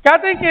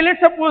 कहते हैं कि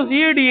लेट सपोज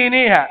ये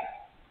डीएनए है,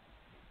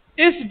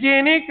 इस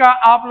डीएनए का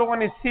आप लोगों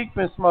ने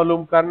सीक्वेंस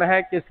मालूम करना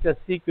है कि इसका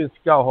सीक्वेंस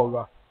क्या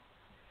होगा।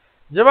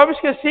 जब आप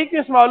इसका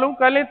सीक्वेंस मालूम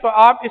कर लें तो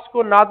आप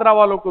इसको नादरा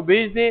वालों को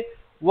भेज दें,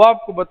 वो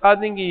आपको बता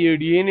देंगे ये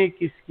डीएनए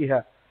किसकी है।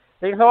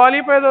 लेकिन सवाल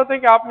ये पैदा होता है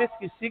कि आपने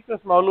इसकी सीक्वेंस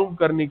मालूम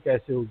करनी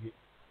कैसे होगी।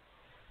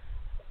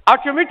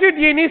 ऑटोमेटेड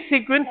डीएनए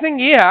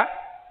सीक्वेंसिंग ये है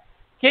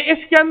कि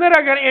इसके अंदर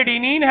अगर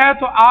एडेनिन है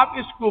तो आप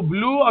इसको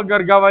ब्लू,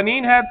 अगर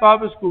गवानीन है तो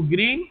आप इसको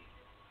ग्रीन,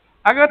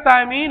 अगर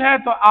थायमीन है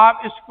तो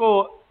आप इसको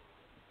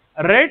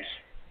रेड,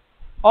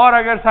 और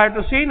अगर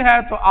साइटोसिन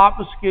है तो आप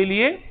उसके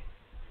लिए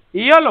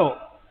येलो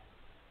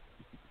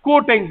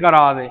कोटिंग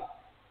करा दें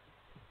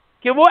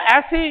कि वो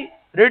ऐसी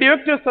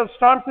रेडियोएक्टिव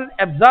सब्सटेंसेस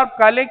एब्जॉर्ब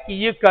कर ले कि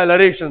ये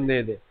कलरेशन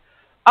दे दे।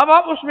 अब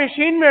आप उस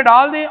मशीन में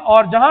डाल दें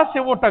और जहां से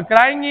वो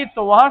टकराएंगी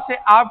तो वहां से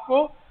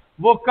आपको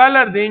वो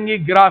कलर देंगे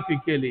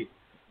ग्राफिकली,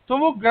 तो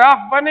वो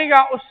ग्राफ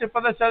बनेगा, उससे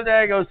पता चल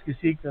जाएगा उसकी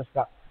सीक्वेंस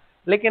का।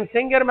 लेकिन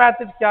सिंगर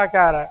मेथड क्या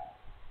कह रहा है?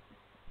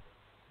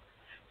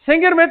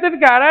 सिंगर मेथड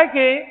कह रहा है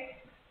कि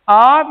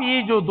आप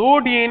ये जो 2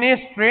 डीएनए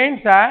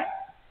स्ट्रेन्स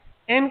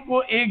हैं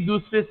इनको एक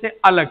दूसरे से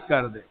अलग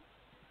कर दें,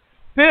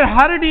 फिर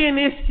हर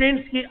डीएनए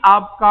स्ट्रेन्स की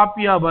आप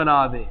कापियां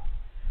बना दें,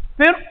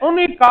 फिर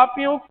उन्हीं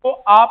कापियों को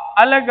आप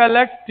अलग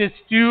अलग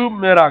टेस्ट ट्यूब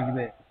में रख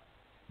दें,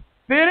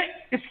 फिर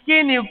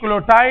इसके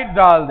न्यूक्लियोटाइड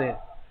डाल दें।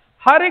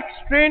 हर एक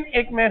स्ट्रेन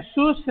एक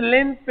महसूस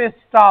लेंथ पे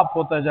स्टॉप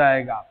होता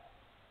जाएगा।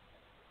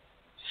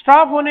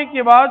 स्टॉप होने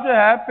के बाद जो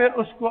है फिर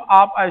उसको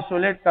आप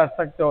आइसोलेट कर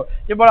सकते हो।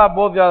 ये बड़ा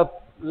बहुत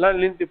ज्यादा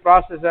लेंथी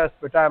प्रोसेस है, इस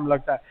पे टाइम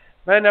लगता है।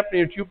 मैंने अपने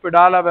यूट्यूब पे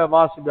डाला हुआ है,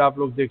 वहां से भी आप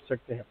लोग देख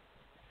सकते हैं।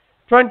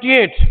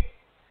 28.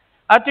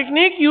 A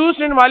technique used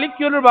in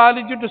molecular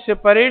biology to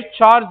separate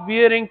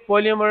charge-bearing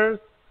polymers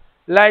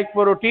like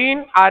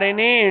protein,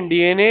 RNA, and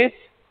DNA,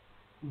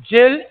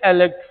 gel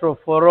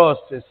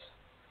electrophoresis.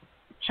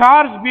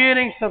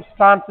 Charge-bearing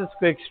substances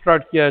को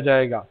extract किया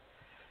जाएगा।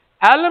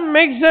 Alan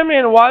Mixem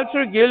and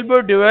Walter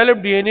Gilbert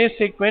developed DNA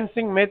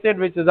sequencing method,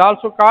 which is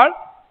also called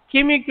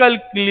chemical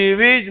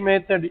cleavage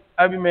method.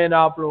 अभी मैंने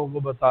आप लोगों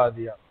को बता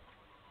दिया।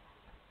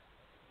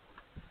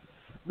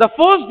 The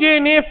first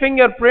DNA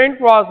fingerprint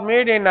was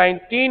made in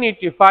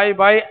 1985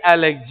 by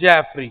Alex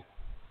Jeffrey.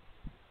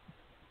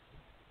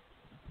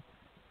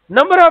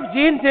 Number of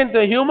genes in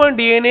the human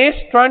DNA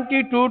is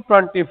 20 to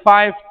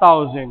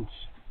 25,000.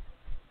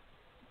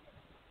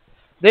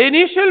 The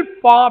initial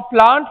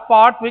plant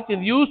part which is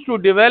used to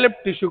develop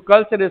tissue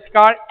culture is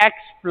called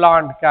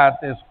explant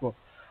कहते हैं इसको.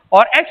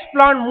 और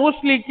explant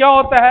mostly क्या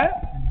होता है?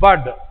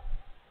 बड.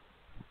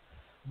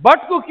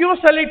 बड को क्यों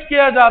select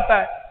किया जाता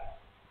है?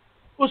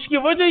 उसकी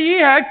वजह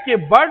यह है कि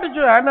बड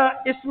जो है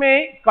ना,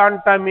 इसमें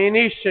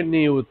कंटामिनेशन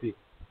नहीं होती,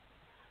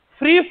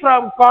 फ्री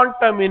फ्रॉम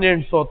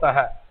कॉन्टामिनेंट्स होता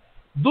है.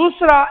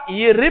 दूसरा,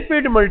 ये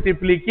रैपिड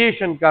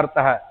मल्टीप्लिकेशन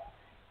करता है.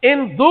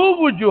 इन दो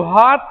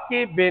वजूहात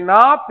के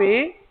बिना पे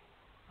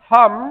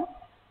हम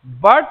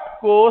बड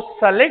को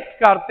सेलेक्ट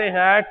करते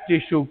हैं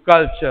टिश्यू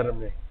कल्चर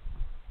में.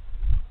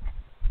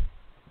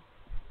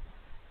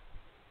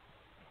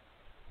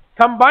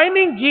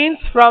 Combining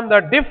genes from the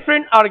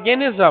different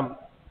organism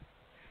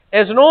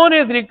is known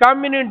as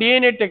recombinant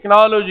DNA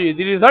technology.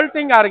 The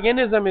resulting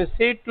organism is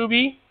said to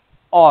be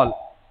all.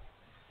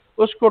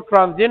 उसको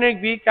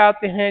ट्रांसजेनिक भी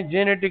कहते हैं,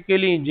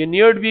 जेनेटिकली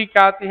इंजीनियर्ड भी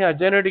कहते हैं,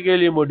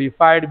 जेनेटिकली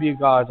मॉडिफाइड भी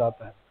कहा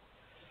जाता है.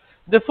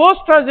 The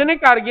first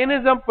transgenic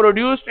organism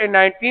produced in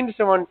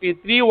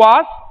 1973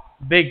 was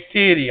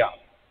bacteria.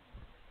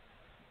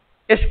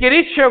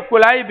 Escherichia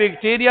coli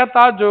bacteria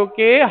था जो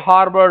कि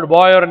हार्वर्ड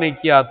बॉयर ने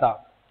किया था.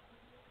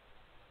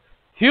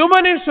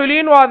 Human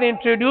insulin was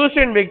introduced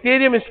in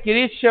bacterium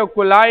Escherichia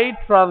coli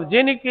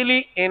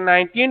transgenically in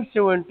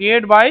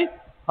 1978 by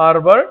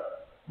Herbert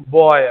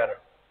Boyer.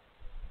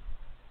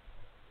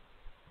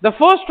 The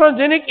first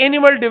transgenic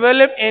animal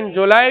developed in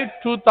July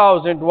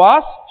 2000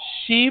 was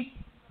sheep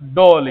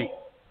dolly.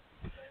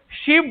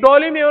 Sheep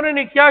dolly में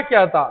उन्होंने क्या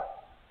किया था?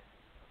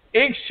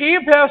 एक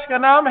sheep है, उसका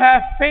नाम है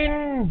फिन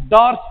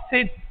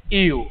डॉर्सेट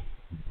ईव.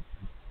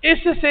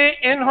 इससे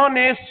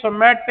इन्होंने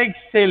सोमैटिक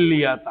सेल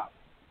लिया था.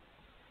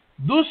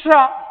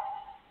 दूसरा,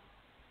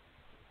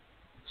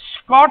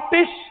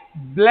 स्कॉटिश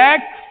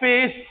ब्लैक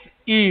फेस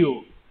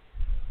ईव,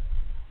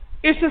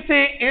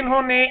 इससे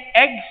इन्होंने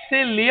एग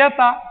से लिया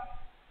था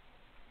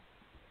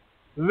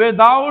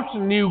विदाउट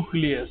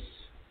न्यूक्लियस.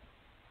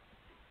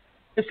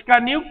 इसका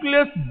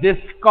न्यूक्लियस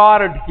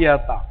डिस्कार्ड किया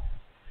था.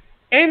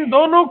 इन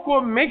दोनों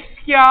को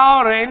मिक्स किया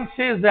और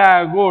इनसे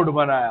ज़ायगोट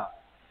बनाया.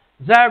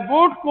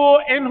 ज़ायगोट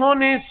को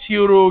इन्होंने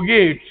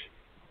स्यूरोगेट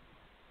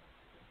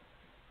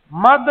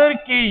मदर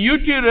के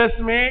यूटेरस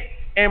में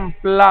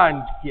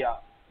इम्प्लांट किया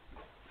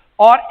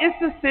और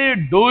इससे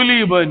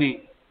डोली बनी.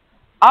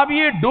 अब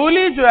ये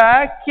डोली जो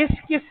है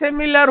किसकी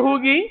सिमिलर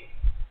होगी?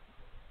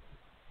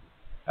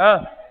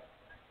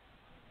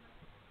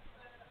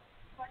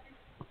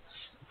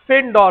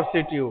 Fin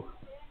Dorset ewe.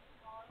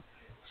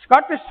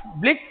 Scottish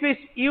ब्लैकफिश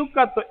ewe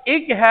का तो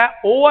एग है,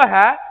 ओवा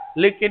है,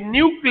 लेकिन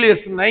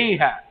न्यूक्लियस नहीं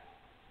है.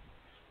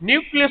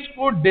 न्यूक्लियस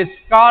को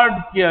डिस्कार्ड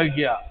किया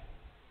गया.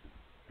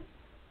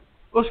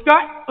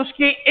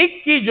 उसके एग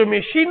की जो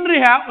मशीनरी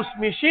है, उस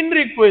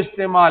मशीनरी को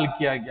इस्तेमाल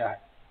किया गया है.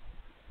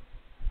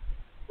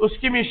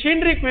 उसकी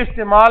मशीनरी को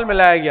इस्तेमाल में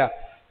लाया गया.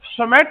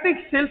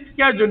 सोमैटिक सेल्स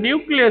का जो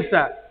न्यूक्लियस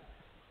है,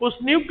 उस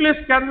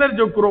न्यूक्लियस के अंदर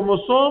जो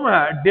क्रोमोसोम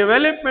है,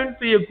 डेवलपमेंट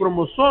तो ये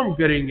क्रोमोसोम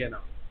करेंगे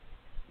ना.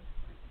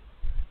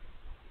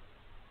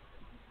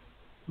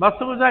 बात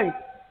समझ आई?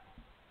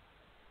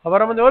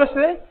 हमारा मुझे और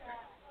से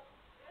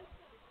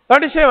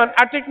 37.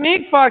 A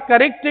technique for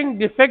correcting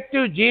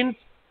defective genes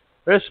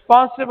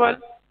responsible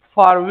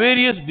for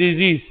various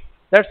disease,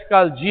 that's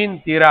called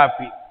gene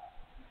therapy.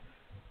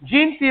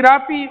 Gene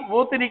therapy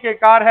वो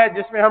तरीकेकार है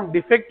जिसमें हम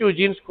डिफेक्टिव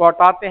जीन्स को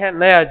हटाते हैं,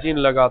 नया जीन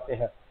लगाते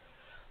हैं.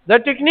 The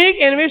technique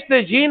in which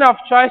the gene of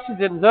choice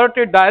is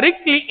inserted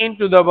directly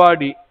into the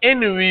body in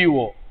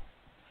vivo.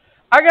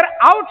 अगर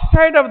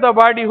outside of the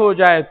body हो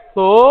जाए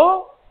तो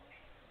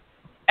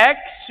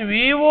ex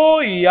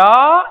vivo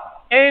या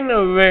in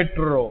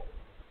vitro.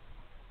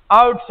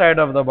 Outside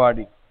of the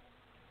body.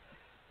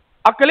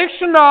 A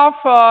collection of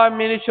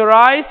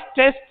miniaturized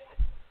test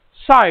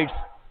sites,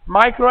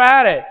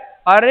 microarray,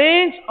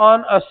 arranged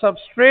on a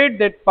substrate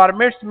that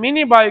permits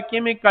many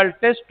biochemical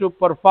tests to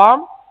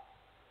perform.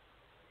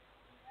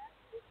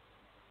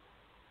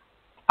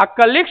 A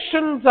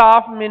collection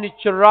of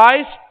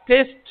miniaturized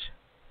test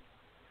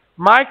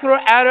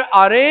microarray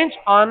arranged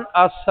on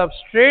a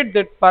substrate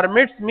that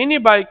permits many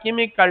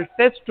biochemical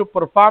tests to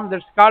perform,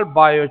 that's called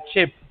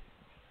biochip.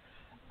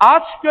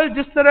 आजकल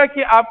जिस तरह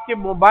की आपके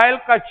mobile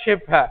का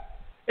chip है,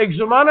 एक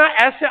ज़माना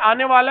ऐसे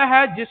आने वाला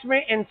है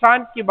जिसमें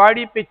इंसान की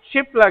बॉडी पे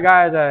चिप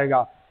लगाया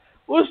जाएगा.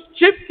 उस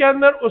चिप के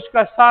अंदर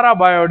उसका सारा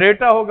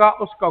बायोडेटा होगा,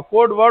 उसका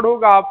कोड वर्ड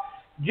होगा. आप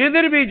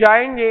जिधर भी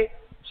जाएंगे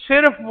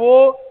सिर्फ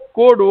वो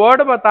कोड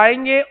वर्ड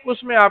बताएंगे,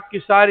 उसमें आपकी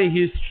सारी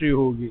हिस्ट्री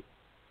होगी.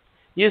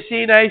 ये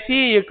CNIC,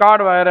 ये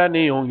कार्ड वगैरह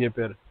नहीं होंगे.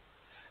 फिर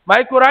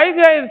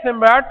mycorrhiza is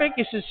symbiotic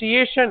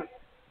association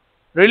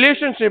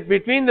relationship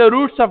between the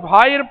roots of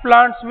higher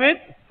plants with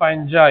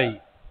fungi.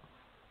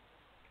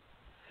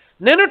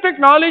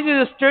 Nanotechnology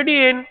is a study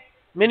in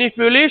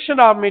manipulation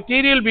of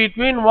material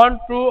between 1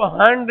 to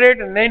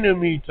 100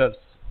 nanometers.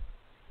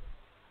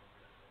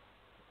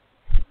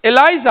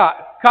 ELISA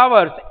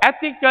covers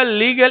ethical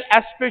legal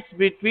aspects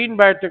between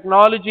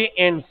biotechnology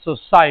and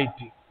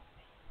society.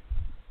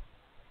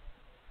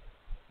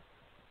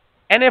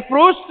 An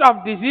approach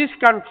of disease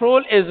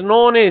control is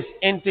known as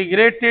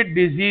integrated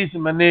disease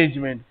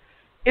management.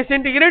 इस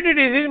integrated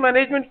disease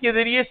management के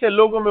जरिए से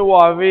लोगों में वो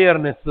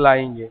awareness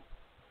लाएंगे.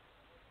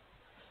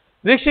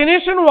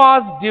 Vaccination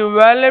was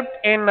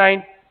developed in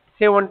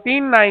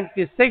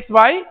 1796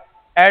 bye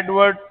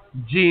Edward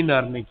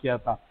Jenner ने किया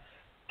था.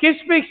 किस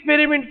पे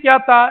एक्सपेरिमेंट किया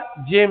था?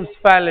 जेम्स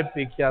फैलेप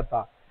पे किया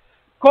था.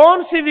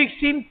 कौन सी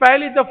वैक्सीन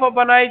पहली दफा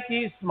बनाई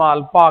थी?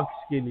 स्मॉल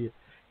पॉक्स के लिए.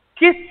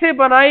 किससे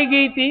बनाई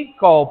गई थी?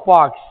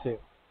 काउपॉक्स से.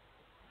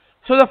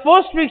 So the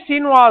first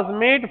vaccine was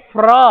made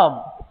from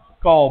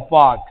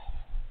cowpox.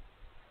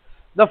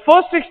 The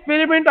first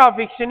experiment of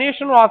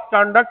vaccination was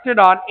conducted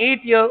on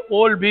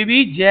 8-year-old baby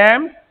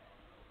James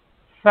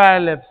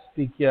Phillips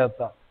ने किया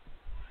था.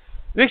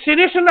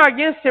 Vaccination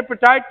against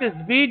hepatitis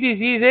B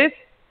diseases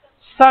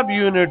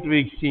subunit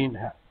vaccine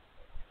है.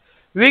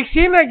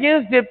 Vaccine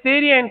against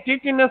diphtheria and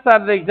tetanus are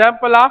the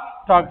example of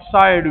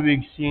toxoid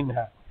vaccine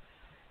है.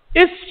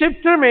 इस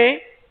chapter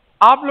में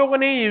आप लोगों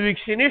ने ये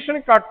वैक्सीनेशन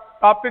का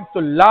टॉपिक तो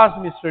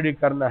लाजमी स्टडी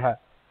करना है.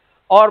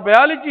 और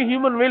बायोलॉजी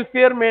ह्यूमन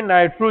वेलफेयर में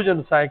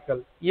नाइट्रोजन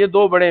साइकिल, ये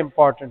दो बड़े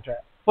इंपॉर्टेंट है.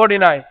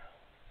 49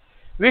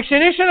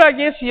 vaccination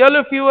against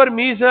yellow fever,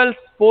 measles,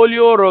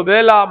 polio,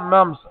 rubella,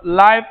 mums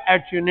live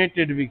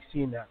attenuated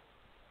vaccine है.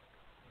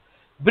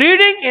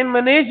 Breeding and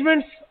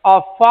management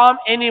of farm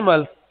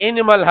animals,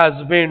 animal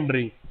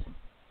husbandry.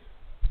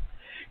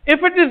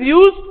 If it is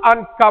used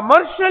on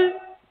commercial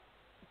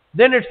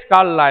then it's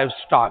called live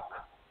stock.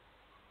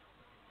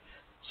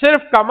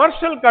 सिर्फ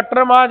commercial का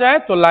term आ जाए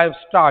तो live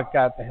stock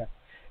कहते हैं.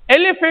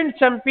 Elephant,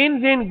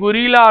 chimpanzee and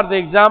gorilla are the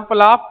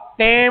example of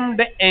tamed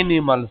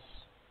animals.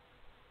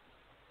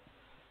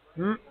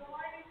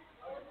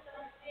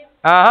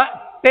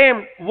 टेम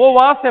वो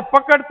वहां से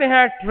पकड़ते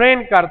हैं,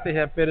 ट्रेन करते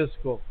हैं, फिर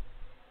इसको.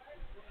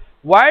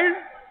 वाइल्ड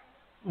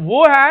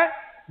वो है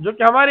जो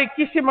कि हमारे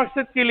किसी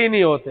मकसद के लिए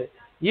नहीं होते.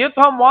 ये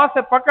तो हम वहां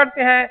से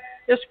पकड़ते हैं,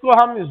 इसको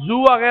हम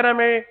जू वगैरह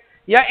में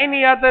या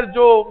एनी अदर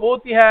जो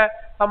होती है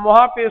हम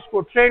वहां पे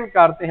इसको ट्रेन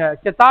करते हैं.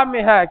 किताब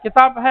में है,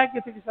 किताब है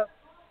किसी के साथ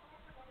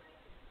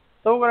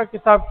तो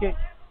किताब के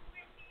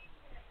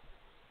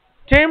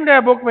टेम्ड है,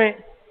 बुक में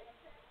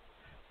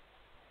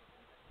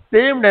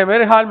टेम्ड है,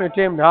 मेरे हाल में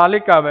टेम्ड, हाँ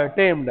लिखा हुआ है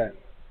टेम्ड है.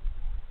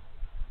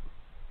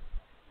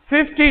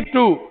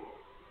 52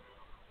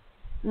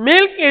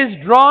 milk is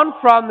drawn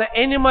from the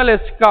animal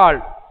is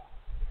called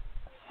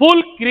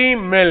full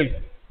cream milk.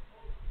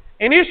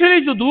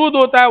 Initially जो दूध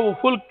होता है वो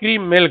फुल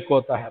क्रीम मिल्क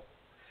होता है.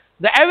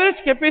 The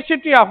average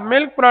capacity of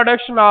milk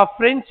production of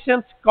French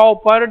cow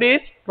per day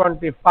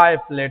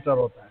 25 litre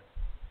होता है.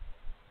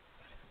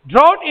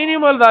 Draught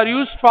animals are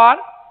used for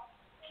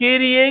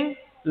carrying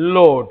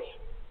loads.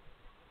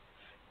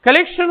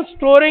 Collection,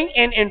 storing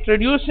and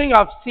introducing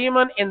of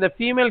semen in the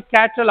female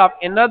cattle of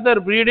another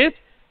breed is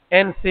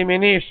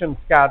insemination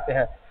कहते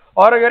हैं.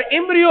 और अगर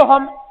embryo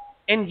हम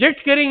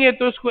inject करेंगे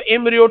तो उसको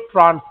एम्ब्रियो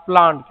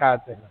ट्रांसप्लांट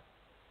कहते हैं.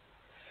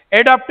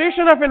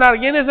 Adaptation of an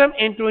organism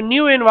into a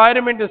new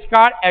environment is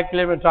called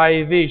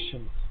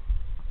acclimatization.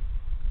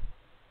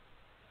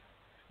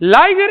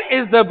 Liger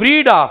is the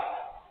breed of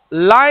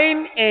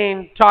line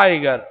and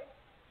tiger.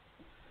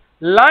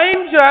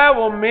 Line जो है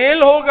वो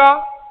मेल होगा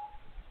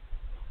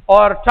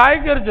और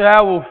टाइगर जो है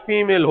वो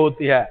फीमेल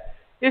होती है.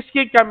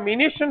 इसकी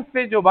कॉम्बिनेशन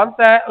से जो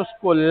बनता है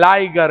उसको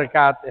लाइगर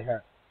कहते हैं.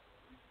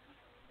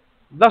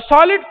 The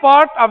solid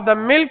part of the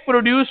milk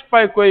produced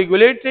by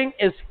coagulating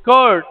is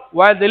curd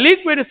while the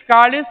liquid is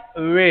called is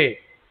way.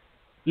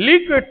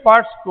 Liquid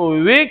parts को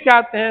वे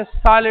कहते हैं,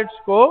 सॉलिड्स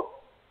को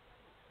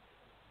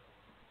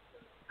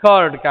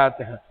कर्ड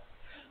कहते हैं.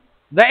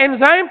 The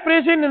enzyme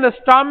present in the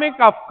stomach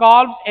of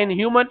calves and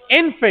human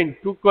infant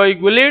to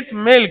coagulate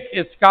milk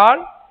is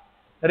called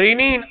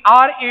renin,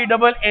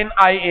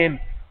 RENNIN.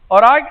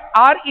 और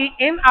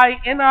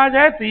RENIN आ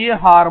जाए तो ये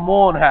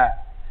हार्मोन है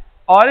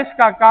और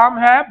इसका काम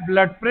है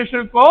ब्लड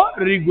प्रेशर को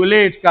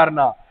रेगुलेट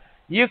करना.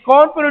 ये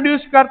कौन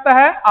प्रोड्यूस करता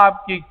है?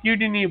 आपकी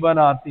किडनी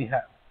बनाती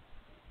है.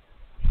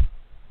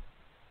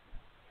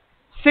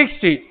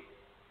 60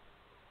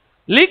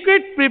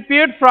 liquid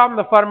prepared from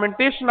the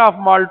fermentation of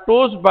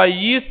maltose by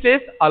yeast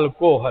is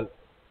alcohol.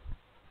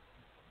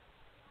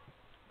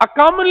 A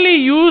commonly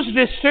used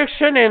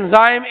restriction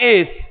enzyme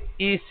is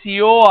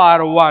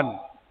ECOR1.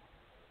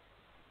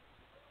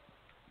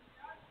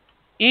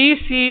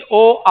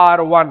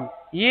 ECOR1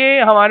 ये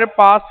हमारे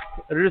पास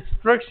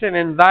रिस्ट्रिक्शन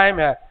एंजाइम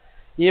है.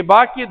 ये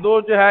बाकी दो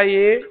जो है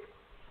ये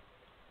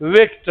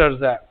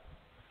वेक्टर्स है.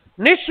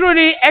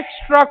 Naturally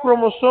extra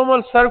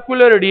chromosomal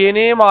circular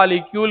DNA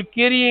molecule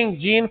carrying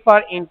gene for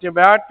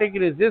antibiotic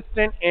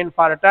resistant and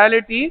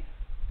fertility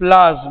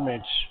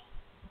plasmids.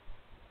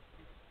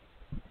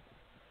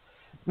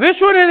 Which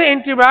one is the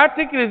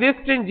antibiotic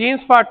resistant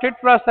genes for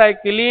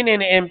tetracycline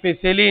and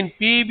ampicillin?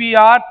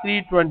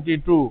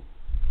 PBR322.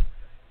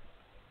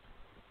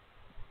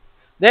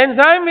 The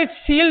enzyme which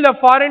seal the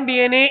foreign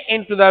DNA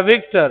into the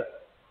vector,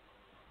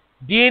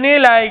 DNA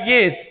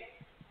ligase.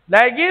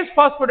 Ligase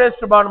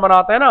phosphodiester bond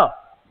बनाता है ना।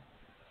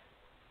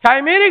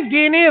 Chimeric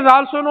DNA is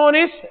also known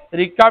as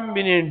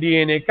recombinant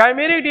DNA.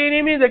 Chimeric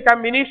DNA means a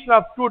combination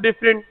of two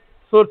different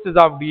sources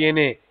of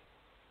DNA.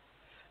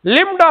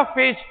 Lambda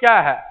phage क्या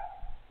है?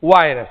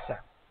 Virus है।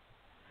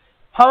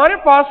 हमारे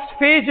पास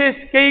phases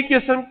कई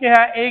किस्म के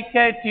हैं, एक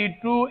है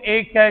T2,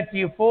 एक है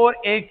T4,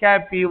 एक है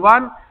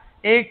P1,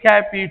 एक है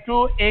P2,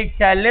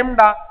 एक है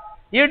लिम्डा।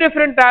 ये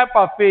डिफरेंट टाइप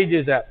ऑफ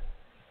फेजेस है।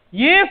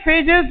 ये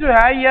फेजेस जो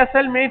है ये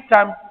असल में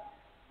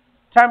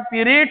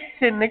टेम्परेट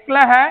से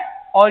निकला है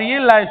और ये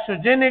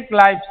लाइसोजेनिक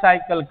लाइफ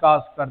साइकिल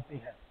काज करती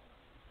है,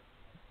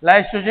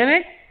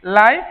 लाइसोजेनिक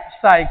लाइफ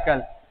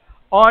साइकिल।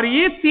 और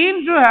ये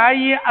तीन जो है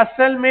ये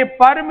असल में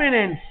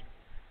परमानेंट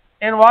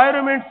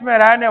एनवायरमेंट्स में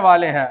रहने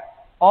वाले हैं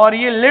और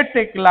ये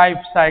लेटिक लाइफ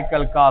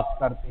साइकिल काज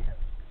करती है।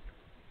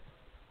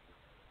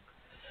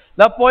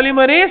 The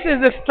polymerase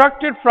is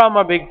extracted from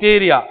a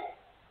bacteria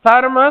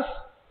Thermus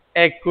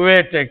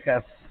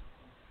aquaticus.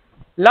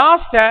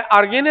 Last है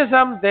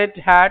organism that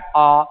had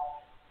a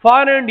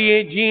foreign DNA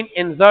gene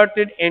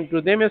inserted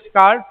into them is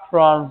called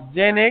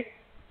transgenic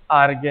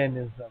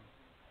organism.